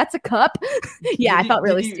 oh, that's a cup? Yeah, I felt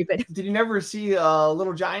really stupid. Did you never see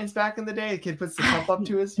Little Giants back in the day? The kid puts the cup up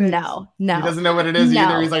to his face? No. He doesn't know what it is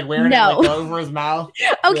either. He's like wearing it like over his mouth.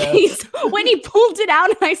 Okay, so when he pulled it out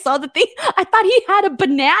and I saw the thing, I thought he had a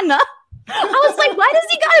banana. I was like, why does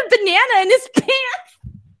he got a banana in his pants?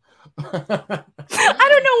 I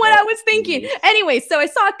don't know what I was thinking. Anyway, so I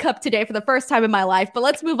saw a cup today for the first time in my life, but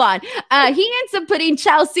let's move on. He ends up putting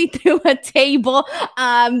Chelsea through a table.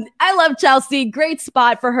 I love Chelsea. Great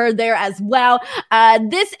spot for her there as well.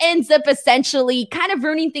 This ends up essentially kind of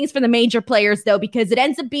ruining things for the major players, though, because it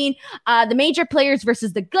ends up being the major players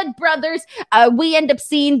versus the Good Brothers. We end up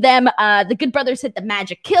seeing them. The Good Brothers hit the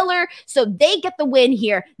Magic Killer, so they get the win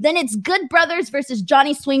here. Then it's Good Brothers versus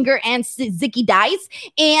Johnny Swinger and Zicky Dice,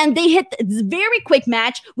 and they hit this very quick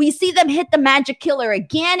match. We see them hit the Magic Killer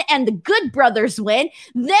again, and the Good Brothers win.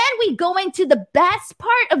 Then we go into the best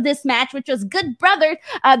part of this match, which was the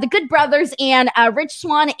Good Brothers and Rich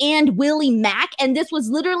Swann and Willie Mack, and this was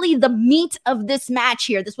literally the meat of this match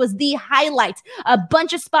here. This was the highlight. A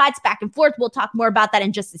bunch of spots back and forth. We'll talk more about that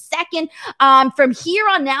in just a second. From here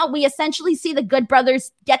on out, we essentially see the Good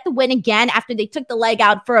Brothers get the win again after they took the leg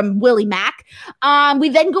out from Willie Mack. We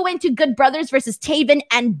then go into Good Brothers versus Taven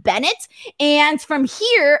and Bennett. And from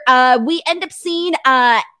here, we end up seeing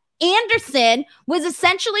Anderson was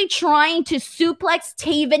essentially trying to suplex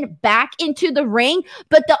Taven back into the ring,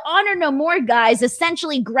 but the Honor No More guys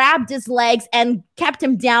essentially grabbed his legs and kept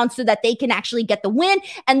him down so that they can actually get the win.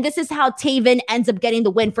 And this is how Taven ends up getting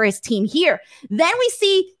the win for his team here. Then we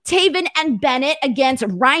see Taven and Bennett against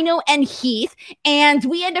Rhino and Heath, and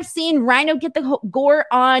we end up seeing Rhino get the gore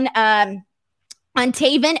on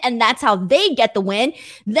Taven, and that's how they get the win.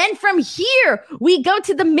 Then from here, we go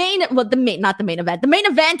to the main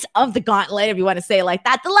event of the gauntlet, if you want to say it like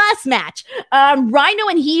that, the last match. Rhino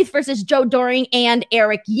and Heath versus Joe Doring and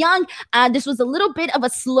Eric Young. This was a little bit of a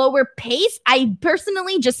slower pace. I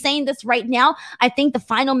personally, just saying this right now, I think the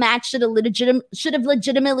final match should have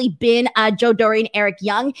legitimately been Joe Doring, Eric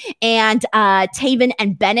Young, and Taven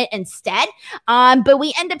and Bennett instead. But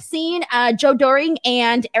we end up seeing Joe Doring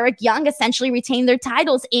and Eric Young essentially retain their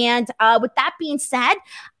titles. And with that being said,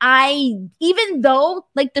 even though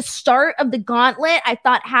like the start of the gauntlet, I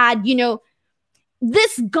thought had,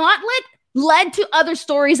 this gauntlet led to other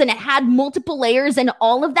stories and it had multiple layers and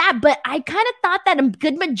all of that, but I kind of thought that a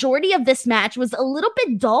good majority of this match was a little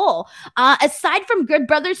bit dull. Aside from Good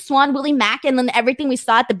Brothers, Swann, Willie Mack, and then everything we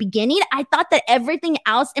saw at the beginning, I thought that everything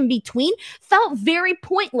else in between felt very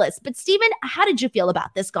pointless. But Steven, how did you feel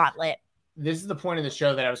about this gauntlet? This is the point of the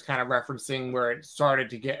show that I was kind of referencing where it started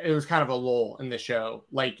to it was kind of a lull in the show.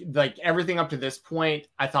 Like everything up to this point,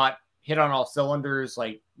 I thought hit on all cylinders,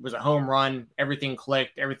 like was a home run. Everything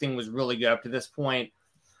clicked. Everything was really good up to this point.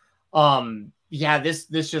 Yeah, this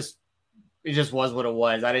just it just was what it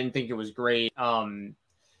was. I didn't think it was great. The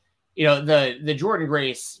Jordynne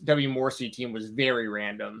Grace W. Morrissey team was very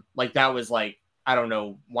random. Like that was like, I don't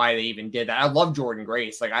know why they even did that. I love Jordynne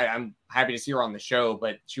Grace. Like I'm happy to see her on the show,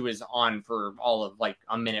 but she was on for all of like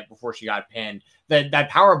a minute before she got pinned. That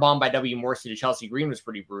power bomb by W. Morrissey to Chelsea Green was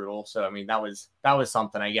pretty brutal. So I mean that was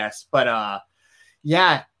something, I guess. But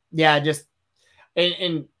just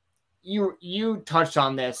and you touched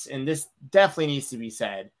on this, and this definitely needs to be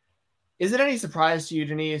said. Is it any surprise to you,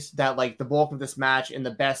 Denise, that like the bulk of this match and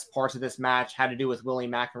the best parts of this match had to do with Willie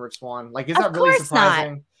Mack and Rich Swann? Like, is that really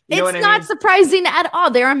surprising? It's not surprising at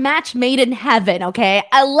all. They're a match made in heaven. Okay,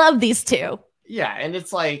 I love these two. Yeah, and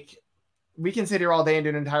it's like we can sit here all day and do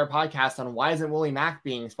an entire podcast on why isn't Willie Mack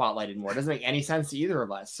being spotlighted more? It doesn't make any sense to either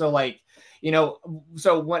of us. So like,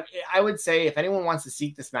 so what I would say, if anyone wants to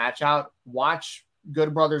seek this match out, watch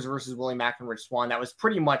Good Brothers versus Willie Mack and Rich Swann. That was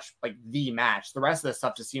pretty much like the match. The rest of the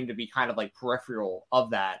stuff just seemed to be kind of like peripheral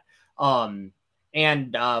of that. Bond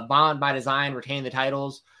by Design retaining the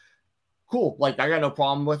titles. Cool. Like I got no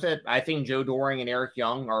problem with it. I think Joe Doring and Eric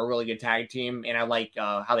Young are a really good tag team. And I like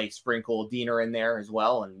how they sprinkle Diener in there as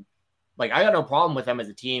well. And like, I got no problem with them as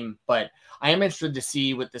a team, but I am interested to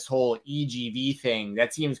see with this whole EGV thing.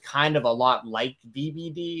 That seems kind of a lot like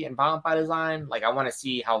VBD and Violent by Design. Like, I want to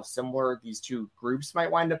see how similar these two groups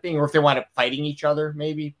might wind up being, or if they wind up fighting each other,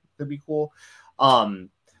 maybe could be cool.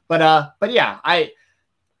 But yeah,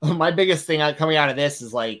 my biggest thing coming out of this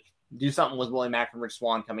is like, do something with Willie Mack and Rich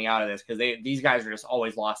Swann coming out of this, because these guys are just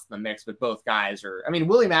always lost in the mix. But both guys are, I mean,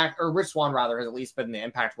 Willie Mack or Rich Swann rather has at least been the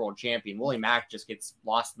Impact World Champion. Willie Mack just gets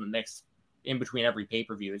lost in the mix in between every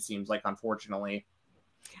pay-per-view, it seems like, unfortunately.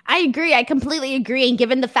 I agree. I completely agree. And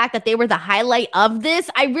given the fact that they were the highlight of this,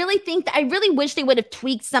 I really wish they would have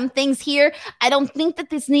tweaked some things here. I don't think that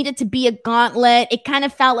this needed to be a gauntlet. It kind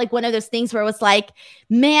of felt like one of those things where it was like,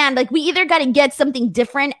 man, like we either got to get something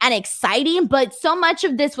different and exciting, but so much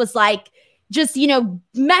of this was like, just,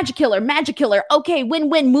 magic killer. Okay, win.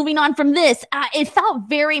 Moving on from this. It felt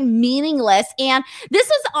very meaningless. And this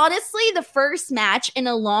was honestly the first match in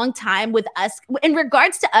a long time with us in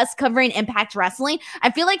regards to us covering Impact Wrestling.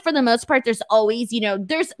 I feel like for the most part, there's always, there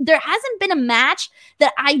hasn't been a match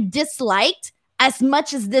that I disliked as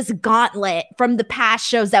much as this gauntlet from the past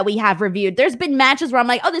shows that we have reviewed. There's been matches where I'm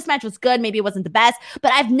like, oh, this match was good. Maybe it wasn't the best,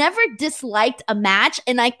 but I've never disliked a match.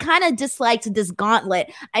 And I kind of disliked this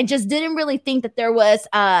gauntlet. I just didn't really think that there was,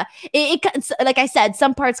 like I said,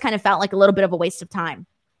 some parts kind of felt like a little bit of a waste of time.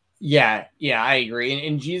 Yeah, I agree.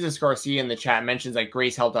 And Jesus Garcia in the chat mentions like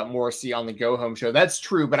Grace helped out Morrissey on the Go Home show. That's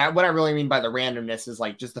true. But what I really mean by the randomness is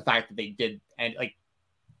like just the fact that they did, and like,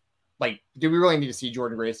 do we really need to see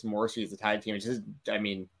Jordynne Grace and Morrissey as a tag team? It's just, I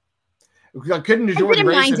mean, couldn't Jordynne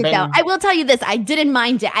Grace have been... though. I will tell you this. I didn't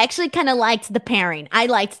mind it. I actually kind of liked the pairing. I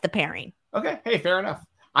liked the pairing. Okay. Hey, fair enough.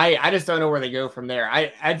 I just don't know where they go from there. I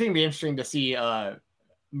think it'd be interesting to see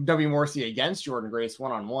W. Morrissey against Jordynne Grace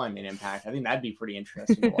one-on-one in Impact. I think that'd be pretty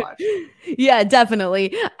interesting to watch. Yeah,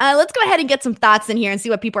 definitely. Let's go ahead and get some thoughts in here and see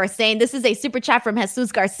what people are saying. This is a super chat from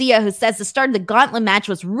Jesus Garcia, who says the start of the gauntlet match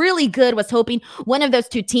was really good. Was hoping one of those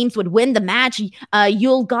two teams would win the match.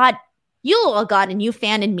 Yule God and you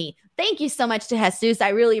fan and me. Thank you so much to Jesus. I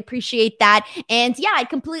really appreciate that. And yeah, I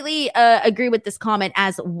completely agree with this comment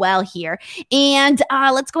as well here. And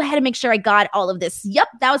let's go ahead and make sure I got all of this. Yep,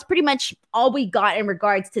 that was pretty much all we got in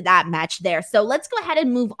regards to that match there. So let's go ahead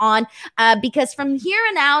and move on because from here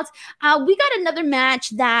on out, we got another match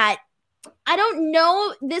that I don't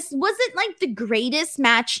know. This wasn't like the greatest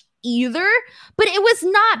match either, but it was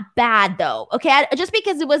not bad though. Okay, just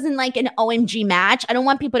because it wasn't like an OMG match, I don't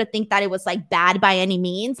want people to think that it was like bad by any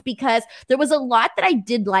means, because there was a lot that I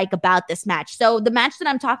did like about this match. So the match that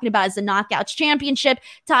I'm talking about is the Knockouts Championship.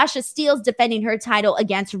 Tasha Steelz defending her title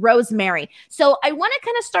against Rosemary. So I want to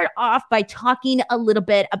kind of start off by talking a little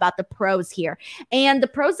bit about the pros here. And the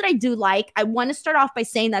pros that I do like, I want to start off by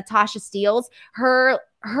saying that Tasha Steelz, her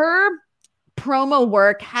promo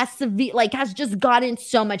work has just gotten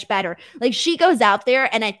so much better. Like, she goes out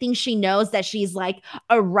there and I think she knows that she's like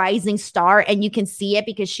a rising star, and you can see it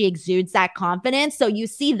because she exudes that confidence. So you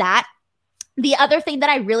see that. The other thing that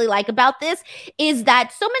I really like about this is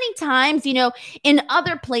that so many times, in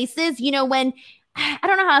other places, when I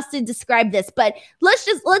don't know how else to describe this, but let's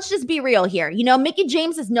just be real here. You know, Mickie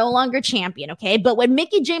James is no longer champion, okay? But when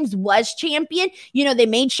Mickie James was champion, you know, they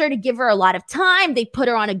made sure to give her a lot of time. They put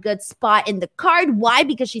her on a good spot in the card. Why?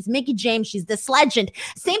 Because she's Mickie James. She's this legend.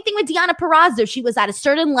 Same thing with Deonna Purrazzo. She was at a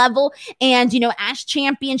certain level, and, you know, as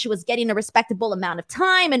champion, she was getting a respectable amount of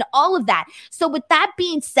time and all of that. So with that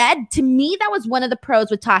being said, to me, that was one of the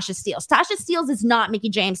pros with Tasha Steelz. Tasha Steelz is not Mickie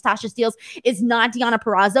James. Tasha Steelz is not Deonna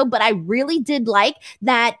Purrazzo, but I really did like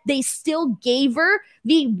that they still gave her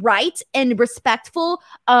the right and respectful,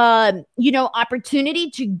 you know, opportunity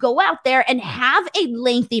to go out there and have a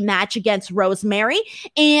lengthy match against Rosemary.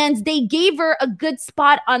 And they gave her a good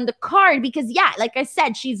spot on the card because, yeah, like I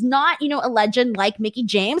said, she's not, you know, a legend like Mickie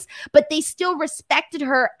James, but they still respected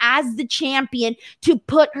her as the champion to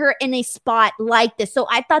put her in a spot like this. So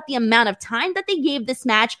I thought the amount of time that they gave this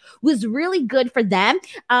match was really good for them.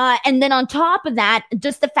 And then on top of that,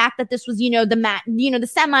 just the fact that this was, you know, the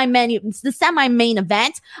semi-main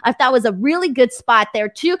event, I thought was a really good spot there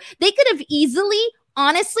too. They could have easily,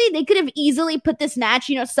 honestly, put this match,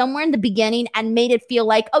 you know, somewhere in the beginning and made it feel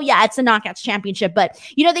like, oh yeah, it's a Knockouts Championship. But,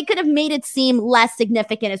 you know, they could have made it seem less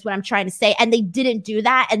significant is what I'm trying to say. And they didn't do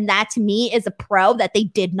that. And that to me is a pro that they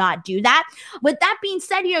did not do that. With that being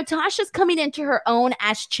said, you know, Tasha's coming into her own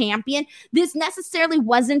as champion. This necessarily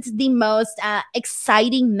wasn't the most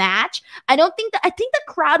exciting match. I think the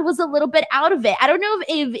crowd was a little bit out of it. I don't know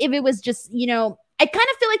if it was just, you know, I kind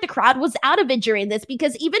of feel like the crowd was out of it during this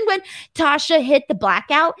because even when Tasha hit the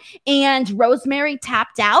blackout and Rosemary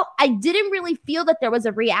tapped out, I didn't really feel that there was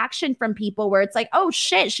a reaction from people where it's like, oh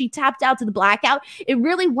shit, she tapped out to the blackout. It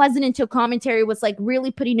really wasn't until commentary was like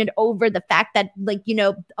really putting it over the fact that, like, you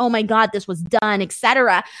know, oh my God, this was done,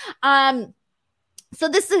 etc. So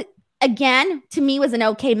this is, again, to me, was an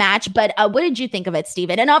okay match, but what did you think of it,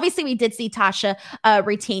 Steven? And obviously we did see Tasha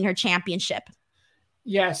retain her championship.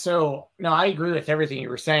 Yeah, so no, I agree with everything you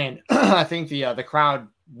were saying. I think the crowd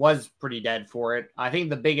was pretty dead for it. I think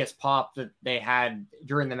the biggest pop that they had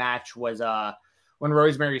during the match was when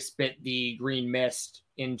Rosemary spit the green mist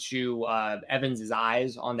into Evans's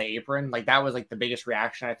eyes on the apron. Like that was like the biggest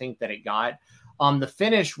reaction I think that it got. The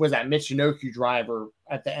finish was that Michinoku driver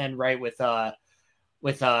at the end, right? With Tasha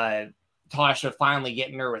finally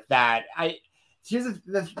getting her with that. Here's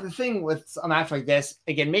the thing with a match like this,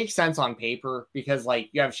 again, makes sense on paper because like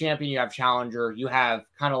you have champion, you have challenger, you have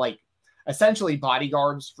kind of like essentially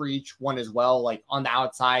bodyguards for each one as well. Like on the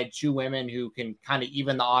outside, two women who can kind of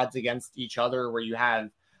even the odds against each other where you have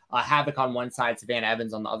Havoc on one side, Savannah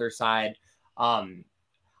Evans on the other side. I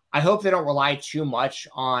hope they don't rely too much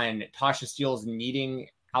on Tasha Steelz needing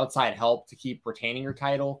outside help to keep retaining her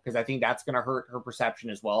title because I think that's going to hurt her perception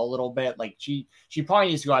as well a little bit. Like she probably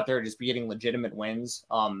needs to go out there and just be getting legitimate wins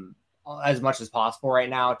as much as possible right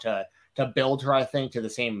now to build her, I think, to the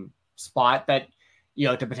same spot that, you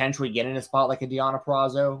know, to potentially get in a spot like a Deonna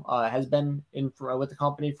Purrazzo has been in with the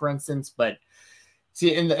company, for instance. But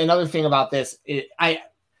see, another thing about this, I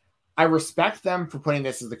respect them for putting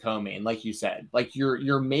this as the co-main, like you said. Like you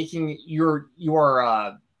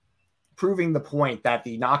are proving the point that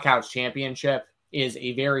the Knockouts Championship is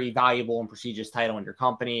a very valuable and prestigious title in your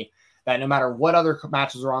company, that no matter what other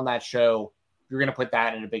matches are on that show, you're going to put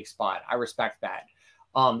that in a big spot. I respect that.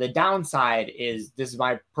 The downside is, this is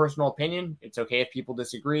my personal opinion. It's okay if people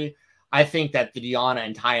disagree. I think that the Deonna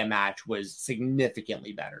and Taya match was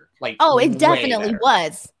significantly better. Like, oh, it definitely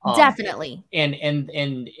was. Definitely. And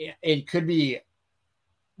it could be,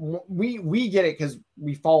 we get it because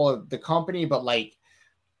we follow the company, but like,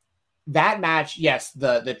 that match, yes,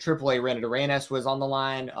 the AAA Reina de Reyes was on the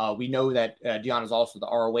line. We know that Deonna is also the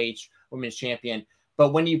ROH Women's Champion.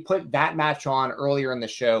 But when you put that match on earlier in the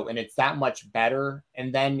show and it's that much better,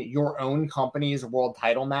 and then your own company's world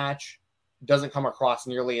title match doesn't come across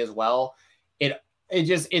nearly as well, it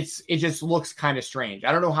just looks kind of strange.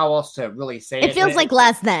 I don't know how else to really say it. It feels like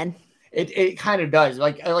less than. It kind of does.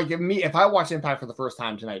 Like if I watch Impact for the first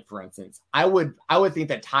time tonight, for instance, I would think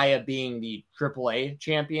that Taya being the AAA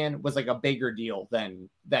champion was like a bigger deal than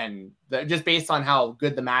just based on how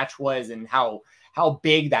good the match was and how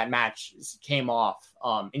big that match came off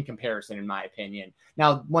in comparison, in my opinion.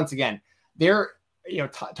 Now, once again,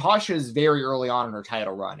 Tasha's very early on in her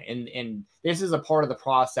title run, and this is a part of the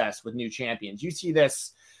process with new champions. You see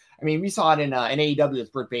this. I mean, we saw it in AEW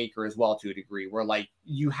with Britt Baker as well, to a degree, where like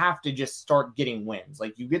you have to just start getting wins.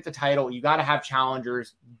 Like you get the title, you got to have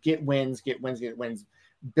challengers, get wins,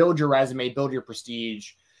 build your resume, build your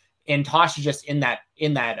prestige. And Tasha's just in that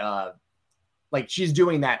like she's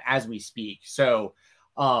doing that as we speak. So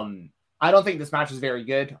I don't think this match is very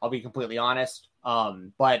good. I'll be completely honest.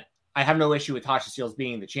 But I have no issue with Tasha Steelz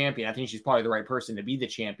being the champion. I think she's probably the right person to be the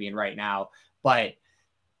champion right now. But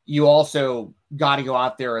you also got to go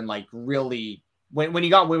out there and like really, when you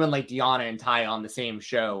got women like Deonna and Ty on the same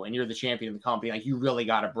show and you're the champion of the company, like you really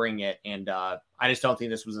got to bring it. And I just don't think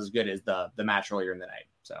this was as good as the match earlier in the night.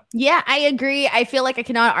 So yeah, I agree. I feel like I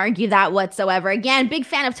cannot argue that whatsoever. Again, big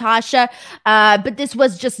fan of Tasha, but this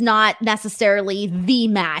was just not necessarily the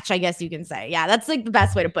match, I guess you can say. Yeah, that's like the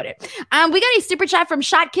best way to put it. We got a super chat from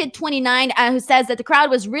ShotKid29 who says that the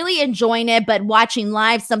crowd was really enjoying it, but watching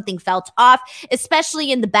live, something felt off,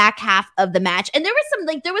 especially in the back half of the match. And there was some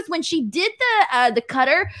like there was when she did the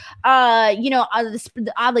cutter,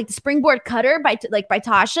 the springboard cutter by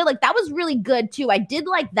Tasha, like that was really good too. I did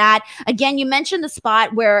like that. Again, you mentioned the spot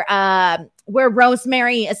where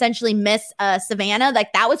Rosemary essentially missed Savannah,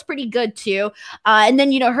 like that was pretty good too. And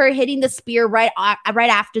then her hitting the spear right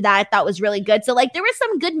after that, I thought was really good. So like there were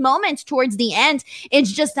some good moments towards the end.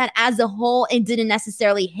 It's just that as a whole, it didn't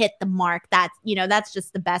necessarily hit the mark. That's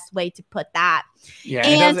just the best way to put that. Yeah,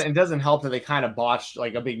 and it doesn't help that they kind of botched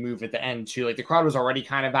like a big move at the end too. Like the crowd was already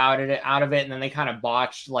kind of out of it, and then they kind of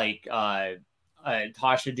botched like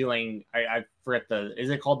Tasha doing I forget is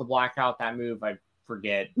it called the blackout, that move? I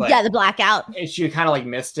forget, but yeah, the blackout. She kind of like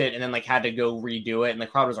missed it and then like had to go redo it, and the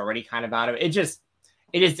crowd was already kind of out of it. It just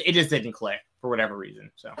didn't click for whatever reason.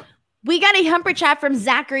 So we got a humper chat from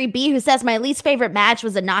Zachary B who says my least favorite match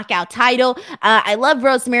was a knockout title. I love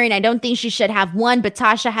Rosemary and I don't think she should have won, but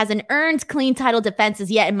Tasha hasn't earned clean title defenses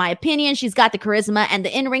yet, in my opinion. She's got the charisma and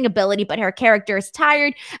the in-ring ability, but her character is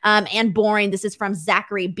tired and boring. This is from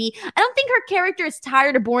Zachary B. I don't think her character is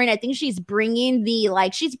tired or boring. I think she's bringing the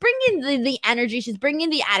energy. She's bringing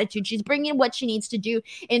the attitude. She's bringing what she needs to do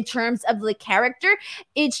in terms of the character.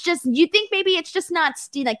 It's just, you think maybe it's just not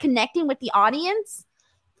like connecting with the audience?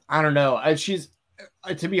 I don't know. She's,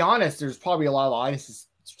 to be honest, there's probably a lot of the audience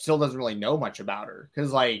still doesn't really know much about her.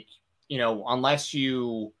 Because, like, unless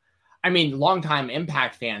longtime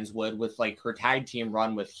Impact fans would with, like, her tag team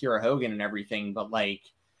run with Kiera Hogan and everything. But, like,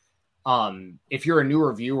 if you're a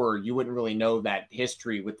newer viewer, you wouldn't really know that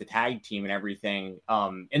history with the tag team and everything.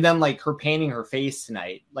 And then, like, her painting her face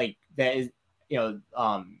tonight, like, that is,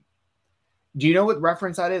 do you know what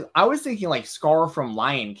reference that is? I was thinking like Scar from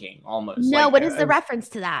Lion King almost. No, what is the reference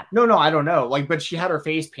to that? No, I don't know. Like, but she had her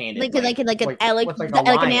face painted like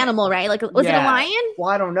an animal, right? Like, was it a lion? Well,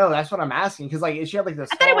 I don't know. That's what I'm asking, because like she had like this.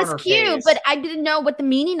 I thought it was cute, face, but I didn't know what the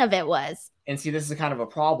meaning of it was. And see, this is kind of a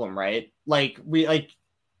problem, right? Like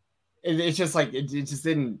it's just like it just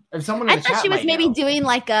didn't. If someone, I thought she was maybe doing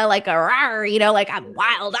like a rawr, like I'm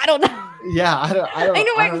wild. I don't know. Yeah, I don't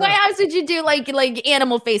know. Why else would you do like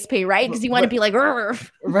animal face paint, right? Because you want to be like rawr.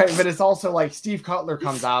 Right, but it's also like Steve Cutler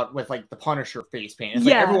comes out with like the Punisher face paint. It's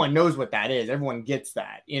like everyone knows what that is. Everyone gets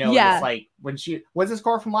that, Yeah. And it's like when she was this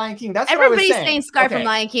Scar from Lion King. That's everybody's what I was saying Scar from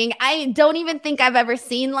Lion King. I don't even think I've ever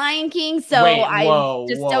seen Lion King, so I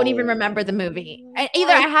don't even remember the movie.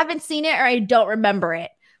 Either I haven't seen it or I don't remember it.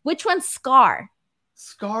 Which one's Scar?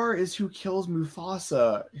 Scar is who kills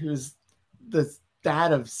Mufasa, who's the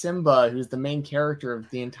dad of Simba, who's the main character of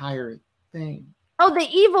the entire thing. Oh, the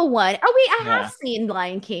evil one. Oh, wait, I have seen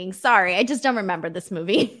Lion King. Sorry, I just don't remember this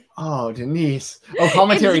movie. Oh, Denise. Oh,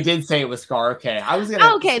 commentary did say it was Scar. Okay, I was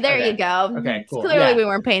gonna. Okay, there you go. Okay, cool. Clearly, we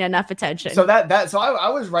weren't paying enough attention. So I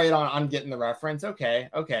was right on getting the reference. Okay.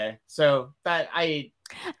 So that I.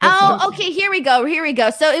 Okay, here we go.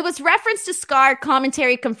 So it was reference to Scar.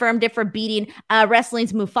 Commentary confirmed it for beating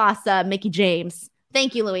wrestling's Mufasa, Mickie James.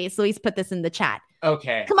 Thank you, Luis. Luis put this in the chat.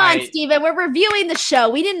 Okay. Come on, Steven. We're reviewing the show.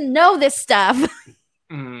 We didn't know this stuff.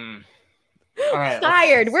 All right.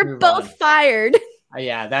 Fired. We're both fired.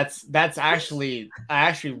 Yeah, that's actually, I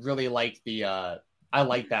actually really like I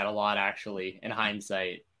like that a lot, actually, in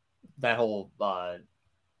hindsight. That whole,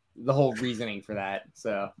 the whole reasoning for that.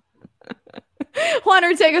 So. Juan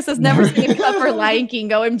Ortega says, never seen a cut for Lion King.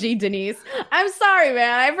 OMG, Denise. I'm sorry,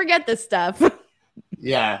 man. I forget this stuff.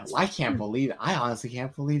 Yeah, I can't believe it. I honestly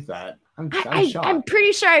can't believe that. I'm shocked. I'm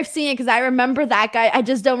pretty sure I've seen it because I remember that guy. I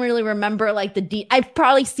just don't really remember like I've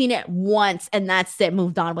probably seen it once and that's it.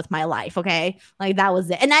 Moved on with my life. Okay, like that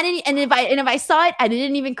was it. And I didn't. And if I saw it, I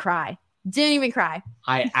didn't even cry. Didn't even cry.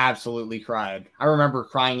 I absolutely cried. I remember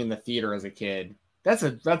crying in the theater as a kid. That's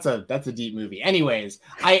a deep movie. Anyways,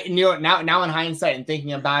 I knew now in hindsight and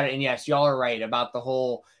thinking about it, and yes, y'all are right about the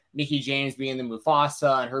whole Mickie James being the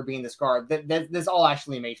Mufasa and her being the Scar. This all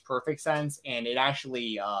actually makes perfect sense, and it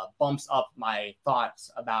actually bumps up my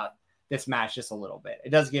thoughts about this match just a little bit. It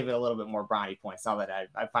does give it a little bit more brownie points now that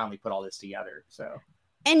I finally put all this together. So,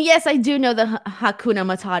 and yes, I do know the Hakuna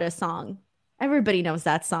Matata song. Everybody knows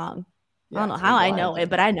that song. I don't know how I know it,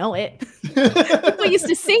 but I know it. People used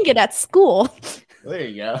to sing it at school. There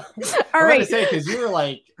you go. All right. Say, because you were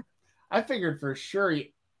like, I figured for sure.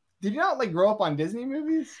 Did you not like grow up on Disney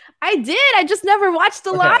movies? I did. I just never watched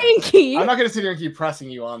The Lion King. I'm not going to sit here and keep pressing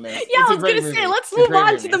you on this. Yeah, I was going to say, let's move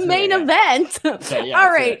on to the main event. Okay, yeah,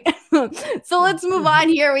 all right. So let's move on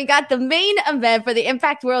here. We got the main event for the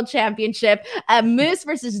Impact World Championship, Moose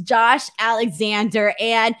versus Josh Alexander.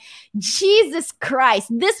 And Jesus Christ,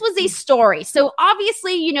 this was a story. So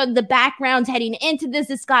obviously, you know, the background heading into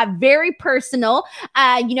this got very personal.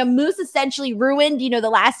 You know, Moose essentially ruined, you know,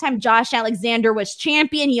 the last time Josh Alexander was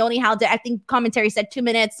champion. He only held it, I think commentary said 2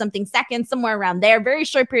 minutes, something seconds, somewhere around there, very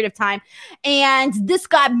short period of time. And this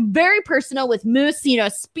got very personal with Moose, you know,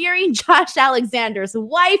 spearing Josh Alexander's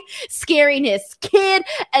wife, scaring his kid.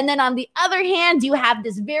 And then on the other hand, you have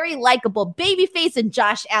this very likable babyface in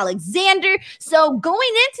Josh Alexander. So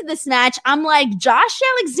going into this match, I'm like, Josh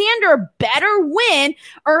Alexander better win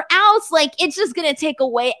or else like it's just going to take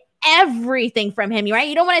away everything from him, right?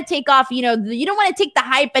 You don't want to take off, you know, you don't want to take the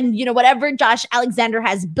hype and, you know, whatever Josh Alexander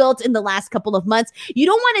has built in the last couple of months. You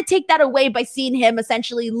don't want to take that away by seeing him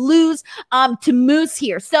essentially lose to Moose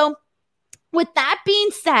here. So with that being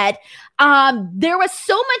said, there was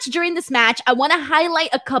so much during this match. I want to highlight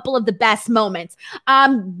a couple of the best moments.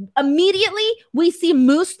 Immediately, we see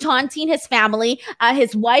Moose taunting his family,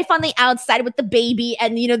 his wife on the outside with the baby,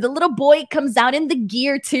 and you know the little boy comes out in the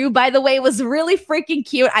gear too. By the way, it was really freaking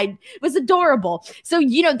cute. It was adorable. So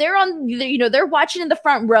you know they're watching in the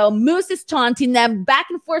front row. Moose is taunting them back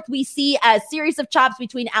and forth. We see a series of chops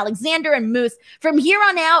between Alexander and Moose. From here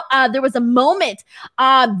on out, there was a moment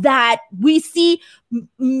that we see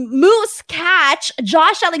Moose catch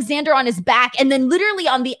Josh Alexander on his back, and then literally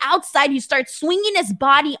on the outside, he starts swinging his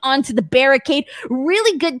body onto the barricade.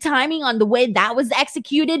 Really good timing on the way that was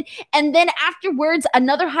executed. And then afterwards,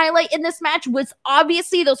 another highlight in this match was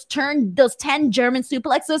obviously those 10 German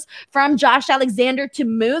suplexes from Josh Alexander to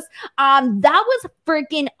Moose. That was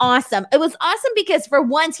freaking awesome. It was awesome because for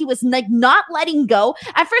once he was like not letting go.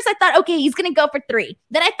 At first I thought, okay, he's gonna go for 3.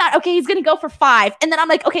 Then I thought, okay, he's gonna go for 5. And then I'm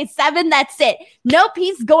like, okay, 7, that's it. Nope,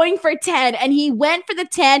 he's going for 10. And he went for the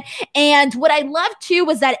 10. And what I loved too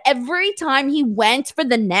was that every time he went for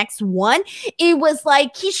the next one, it was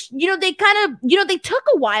like they took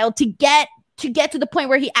a while to get to the point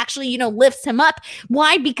where he actually, you know, lifts him up.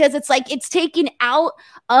 Why? Because it's like it's taken out,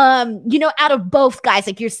 out of both guys.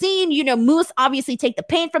 Like you're seeing, you know, Moose obviously take the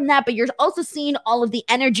pain from that, but you're also seeing all of the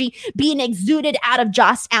energy being exuded out of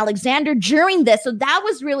Josh Alexander during this. So that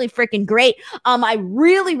was really freaking great. I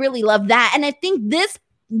really, really love that. And I think this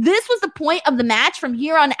was the point of the match from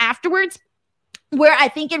here on afterwards, where I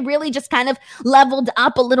think it really just kind of leveled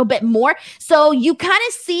up a little bit more. So you kind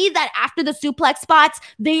of see that after the suplex spots,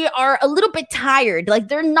 they are a little bit tired. Like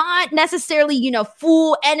they're not necessarily, you know,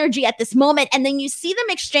 full energy at this moment. And then you see them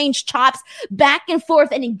exchange chops back and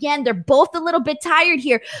forth. And again, they're both a little bit tired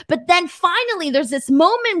here. But then finally, there's this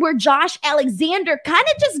moment where Josh Alexander kind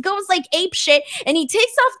of just goes like ape shit, and he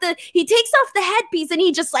takes off the headpiece and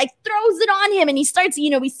he just like throws it on him. And he starts, you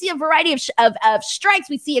know, we see a variety of strikes.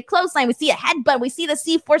 We see a clothesline. We see a headbutt. We see the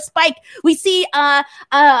C4 spike. We see a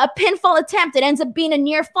pinfall attempt. It ends up being a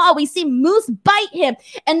near fall. We see Moose bite him.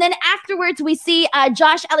 And then afterwards, we see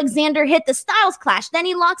Josh Alexander hit the Styles Clash. Then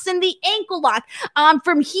he locks in the ankle lock.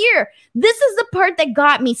 From here, this is the part that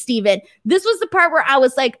got me, Steven. This was the part where I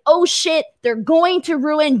was like, oh shit, they're going to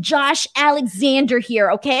ruin Josh Alexander here,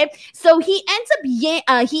 okay? So he ends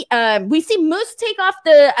up, we see Moose take off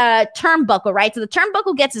the turnbuckle, right? So the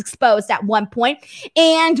turnbuckle gets exposed at one point,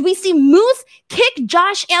 and we see Moose kick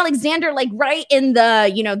Josh Alexander like right in the,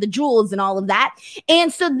 you know, the jewels and all of that.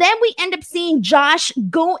 And so then we end up seeing Josh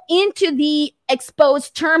go into the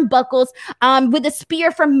exposed turnbuckles with a spear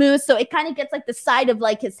from Moose. So it kind of gets like the side of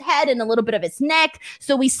like his head and a little bit of his neck.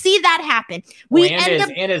 So we see that happen.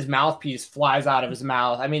 And his mouthpiece flies out of his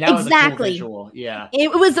mouth. I mean, that was a cool visual. Yeah.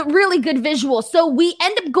 It was a really good visual. So he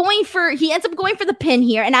ends up going for the pin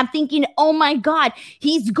here. And I'm thinking, oh my God,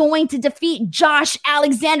 he's going to defeat Josh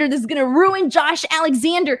Alexander. This is going to ruin Josh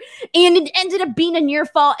Alexander. And it ended up being a near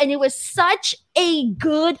fall. And it was such a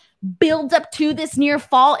good build up to this near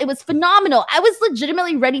fall. It was phenomenal. I was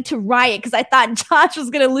legitimately ready to riot because I thought Josh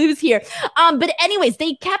was going to lose here. But anyways,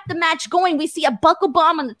 they kept the match going. We see a buckle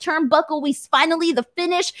bomb on the turnbuckle. Finally, the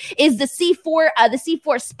finish is the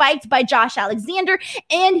C4 spiked by Josh Alexander,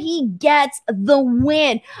 and he gets the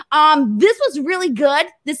win. This was really good.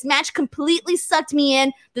 This match completely sucked me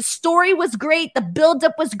in. The story was great. The build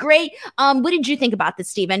up was great. What did you think about this,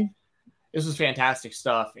 Steven? This was fantastic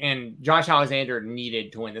stuff. And Josh Alexander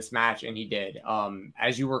needed to win this match, and he did.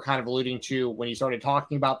 As you were kind of alluding to when you started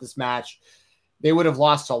talking about this match, they would have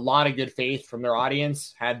lost a lot of good faith from their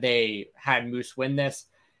audience had they had Moose win this.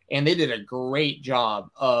 And they did a great job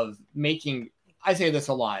of making, I say this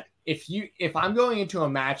a lot, if I'm going into a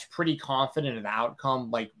match pretty confident in the outcome,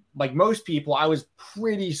 like most people, I was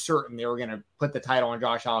pretty certain they were going to put the title on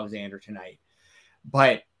Josh Alexander tonight.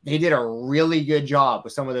 But they did a really good job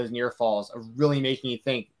with some of those near falls of really making you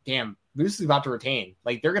think, damn, Moose is about to retain.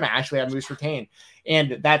 Like, they're going to actually have Moose retain.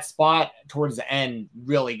 And that spot towards the end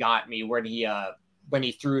really got me when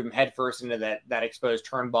he threw him headfirst into that exposed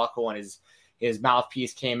turnbuckle, and his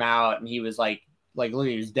mouthpiece came out, and he was like look,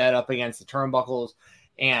 he was dead up against the turnbuckles.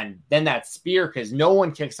 And then that spear, because no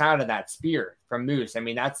one kicks out of that spear from Moose. I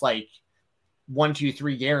mean, that's like 1, 2,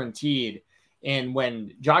 3 guaranteed. And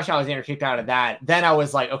when Josh Alexander kicked out of that, then I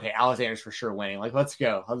was like, okay, Alexander's for sure winning. Like, let's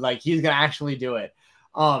go. Like, he's going to actually do it.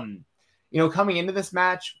 Coming into this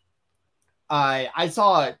match, I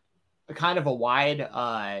saw a kind of a wide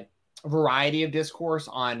variety of discourse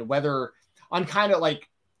on kind of like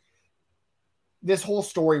this whole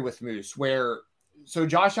story with Moose, so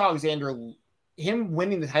Josh Alexander, him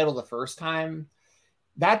winning the title the first time,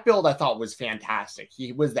 that build I thought was fantastic.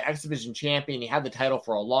 He was the X Division champion. He had the title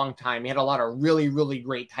for a long time. He had a lot of really, really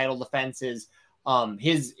great title defenses.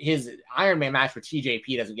 His Iron Man match with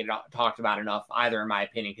TJP doesn't get talked about enough either, in my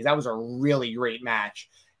opinion, because that was a really great match.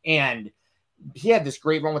 And he had this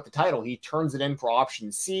great run with the title. He turns it in for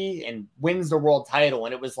option C and wins the world title.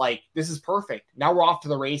 And it was like, this is perfect. Now we're off to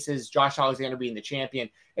the races. Josh Alexander being the champion,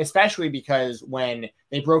 especially because when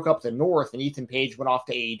they broke up the North and Ethan Page went off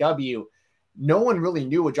to AEW, no one really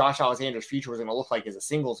knew what Josh Alexander's future was going to look like as a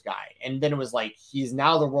singles guy. And then it was like, he's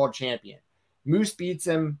now the world champion. Moose beats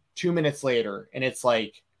him 2 minutes later. And it's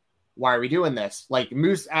like, why are we doing this? Like,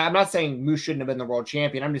 Moose, I'm not saying Moose shouldn't have been the world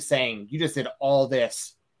champion. I'm just saying you just did all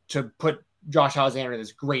this to put Josh Alexander in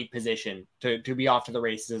this great position to be off to the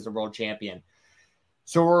races as the world champion.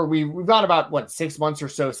 So we've got about 6 months or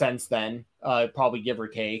so since then, probably give or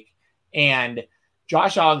take. And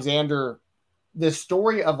Josh Alexander, the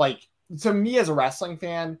story of, like, to me as a wrestling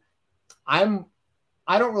fan, I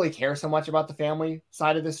don't really care so much about the family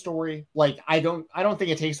side of this story. Like, I don't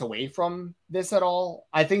think it takes away from this at all.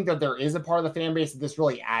 I think that there is a part of the fan base that this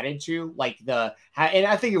really added to, like and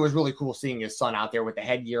I think it was really cool seeing his son out there with the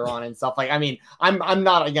headgear on and stuff. Like, I mean, I'm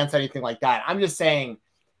not against anything like that. I'm just saying,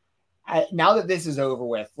 now that this is over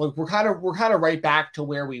with, look, we're kind of right back to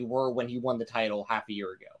where we were when he won the title half a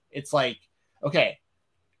year ago. It's like, okay,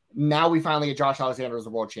 now we finally get Josh Alexander as the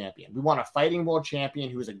world champion. We want a fighting world champion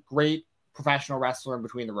who is a great professional wrestler in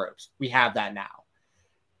between the ropes. We have that now.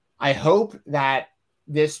 I hope that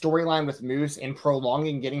this storyline with Moose and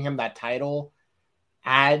prolonging getting him that title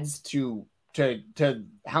adds to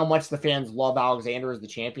how much the fans love Alexander as the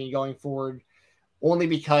champion going forward, only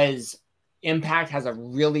because Impact has a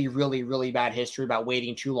really, really, really bad history about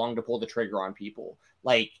waiting too long to pull the trigger on people.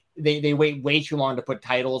 Like, they wait way too long to put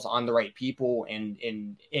titles on the right people.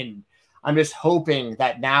 And I'm just hoping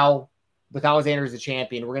that now, with Alexander as the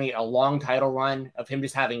champion, we're going to get a long title run of him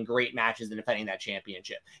just having great matches and defending that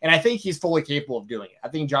championship. And I think he's fully capable of doing it. I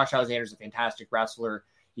think Josh Alexander is a fantastic wrestler.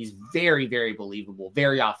 He's very, very believable,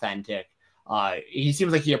 very authentic. He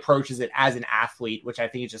seems like he approaches it as an athlete, which I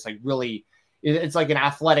think is just like really, it's like an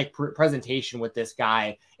athletic presentation with this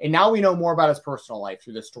guy. And now we know more about his personal life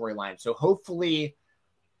through this storyline. So hopefully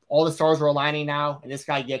all the stars are aligning now, and this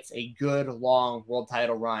guy gets a good, long world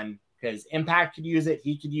title run, because Impact could use it.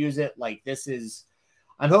 He could use it. Like,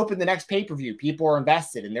 I'm hoping the next pay-per-view, people are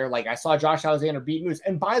invested, and they're like, I saw Josh Alexander beat Moose.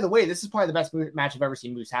 And by the way, this is probably the best match I've ever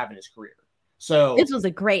seen Moose have in his career. So this was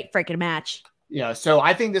a great freaking match. Yeah. So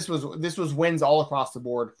I think this was wins all across the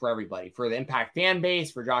board for everybody, for the Impact fan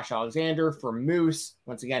base, for Josh Alexander, for Moose.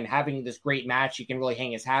 Once again, having this great match, he can really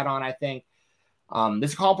hang his hat on, I think.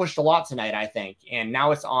 This accomplished a lot tonight, I think. And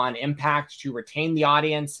now it's on Impact to retain the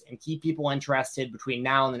audience and keep people interested between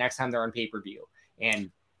now and the next time they're on pay-per-view.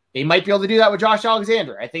 And they might be able to do that with Josh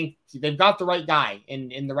Alexander. I think they've got the right guy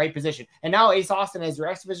in the right position. And now Ace Austin as your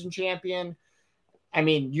X Division champion. I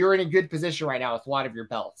mean, you're in a good position right now with a lot of your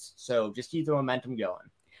belts. So just keep the momentum going.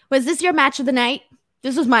 Was this your match of the night?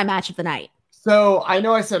 This was my match of the night. So I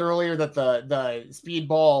know I said earlier that the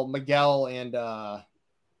Speedball Miguel and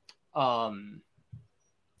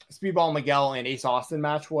Ace Austin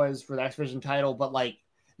match was for the X Division title, but like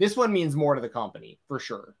this one means more to the company for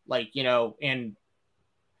sure. Like, you know, and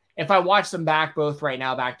if I watch them both right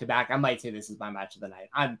now, back to back, I might say this is my match of the night.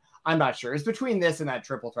 I'm not sure. It's between this and that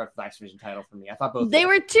triple threat for the X Division title for me. I thought both. They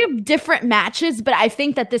were two different matches, but I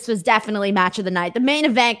think that this was definitely match of the night. The main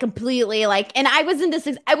event completely and I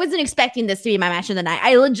wasn't expecting this to be my match of the night.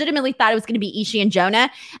 I legitimately thought it was going to be Ishii and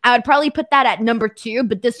Jonah. I would probably put that at number 2,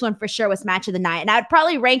 but this one for sure was match of the night. And I would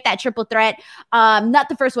probably rank that triple threat, not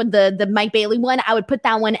the first one, the Mike Bailey one. I would put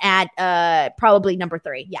that one at probably number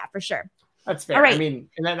 3. Yeah, for sure. That's fair. Right. I mean,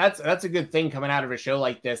 and then that's a good thing coming out of a show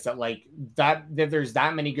like this, that there's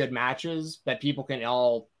that many good matches that people can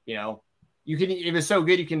all, you can, if it's so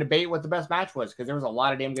good, you can debate what the best match was, because there was a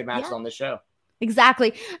lot of damn good matches on this show.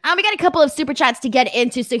 Exactly. We got a couple of super chats to get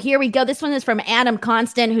into. So here we go. This one is from Adam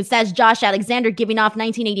Constant, who says Josh Alexander giving off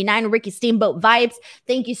 1989 Ricky Steamboat vibes.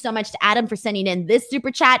 Thank you so much to Adam for sending in this super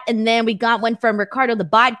chat. And then we got one from Ricardo the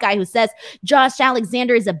Bot Guy, who says Josh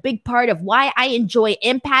Alexander is a big part of why I enjoy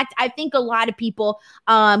Impact. I think a lot of people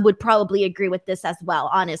would probably agree with this as well,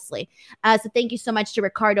 honestly. So thank you so much to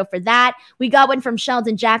Ricardo for that. We got one from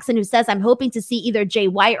Sheldon Jackson, who says I'm hoping to see either Jay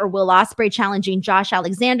White or Will Ospreay challenging Josh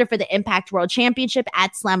Alexander for the Impact World Championship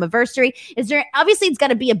at Slammiversary. Obviously it's got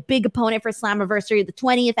to be a big opponent for Slammiversary, the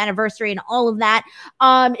 20th anniversary and all of that.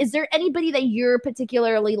 Is there anybody that you're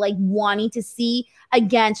particularly wanting to see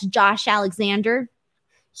against Josh Alexander?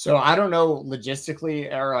 So I don't know logistically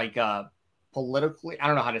or politically, I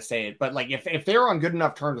don't know how to say it, but if they're on good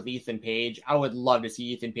enough terms with Ethan Page, I would love to see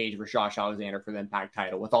Ethan Page versus Josh Alexander for the Impact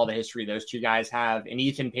title with all the history those two guys have. And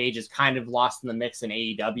Ethan Page is kind of lost in the mix in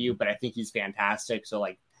AEW, but I think he's fantastic. So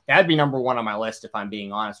that'd be number 1 on my list, if I'm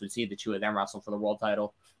being honest, would see the two of them wrestle for the world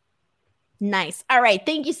title. Nice. All right.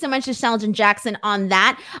 Thank you so much to Sheldon Jackson on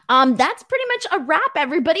that. That's pretty much a wrap,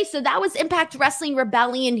 everybody. So that was Impact Wrestling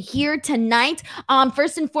Rebellion here tonight.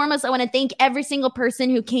 First and foremost, I want to thank every single person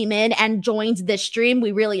who came in and joined this stream.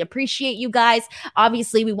 We really appreciate you guys.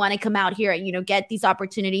 Obviously, we want to come out here and, get these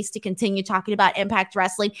opportunities to continue talking about Impact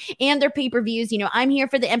Wrestling and their pay-per-views. I'm here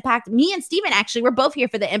for the Impact. Me and Steven, actually, we're both here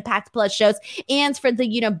for the Impact Plus shows and for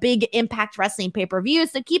the, big Impact Wrestling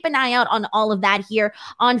pay-per-views. So keep an eye out on all of that here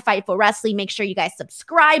on Fightful Wrestling. Make sure you guys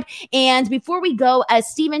subscribe. And before we go,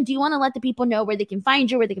 Steven, do you want to let the people know where they can find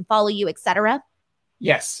you, where they can follow you, etc.?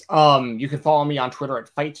 Yes. You can follow me on Twitter at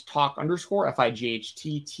FightTalk_,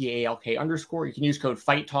 FIGHTTALK_. You can use code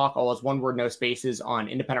FightTalk, all as one word, no spaces, on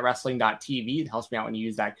independentwrestling.tv. It helps me out when you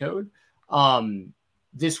use that code.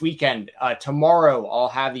 This weekend, tomorrow, I'll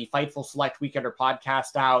have the Fightful Select Weekender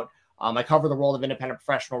podcast out. I cover the world of independent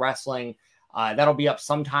professional wrestling. That'll be up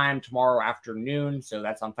sometime tomorrow afternoon. So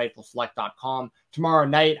that's on FightfulSelect.com. Tomorrow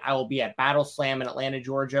night, I will be at Battle Slam in Atlanta,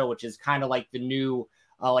 Georgia, which is kind of like the new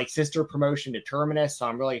sister promotion to Terminus. So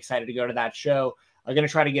I'm really excited to go to that show. I'm going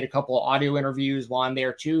to try to get a couple of audio interviews while I'm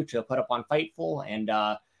there too, to put up on Fightful, and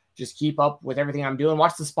just keep up with everything I'm doing.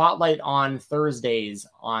 Watch the Spotlight on Thursdays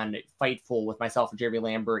on Fightful with myself and Jeremy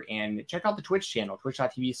Lambert, and check out the Twitch channel,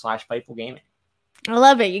 twitch.tv/FightfulGaming. I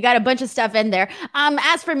love it. You got a bunch of stuff in there.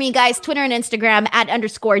 As for me, guys, Twitter and Instagram at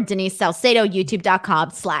 _Denise Salcedo,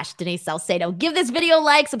 youtube.com/Denise Salcedo. Give this video a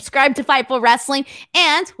like, subscribe to Fightful Wrestling,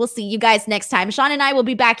 and we'll see you guys next time. Sean and I will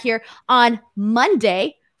be back here on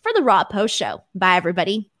Monday for the Raw Post Show. Bye,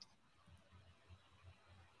 everybody.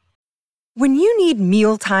 When you need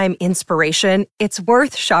mealtime inspiration, it's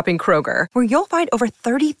worth shopping Kroger, where you'll find over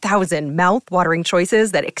 30,000 mouth-watering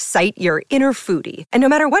choices that excite your inner foodie. And no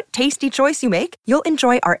matter what tasty choice you make, you'll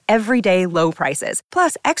enjoy our everyday low prices,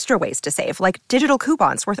 plus extra ways to save, like digital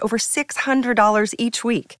coupons worth over $600 each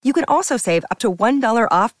week. You can also save up to $1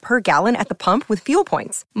 off per gallon at the pump with fuel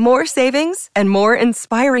points. More savings and more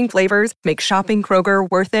inspiring flavors make shopping Kroger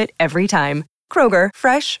worth it every time. Kroger,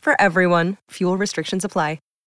 fresh for everyone. Fuel restrictions apply.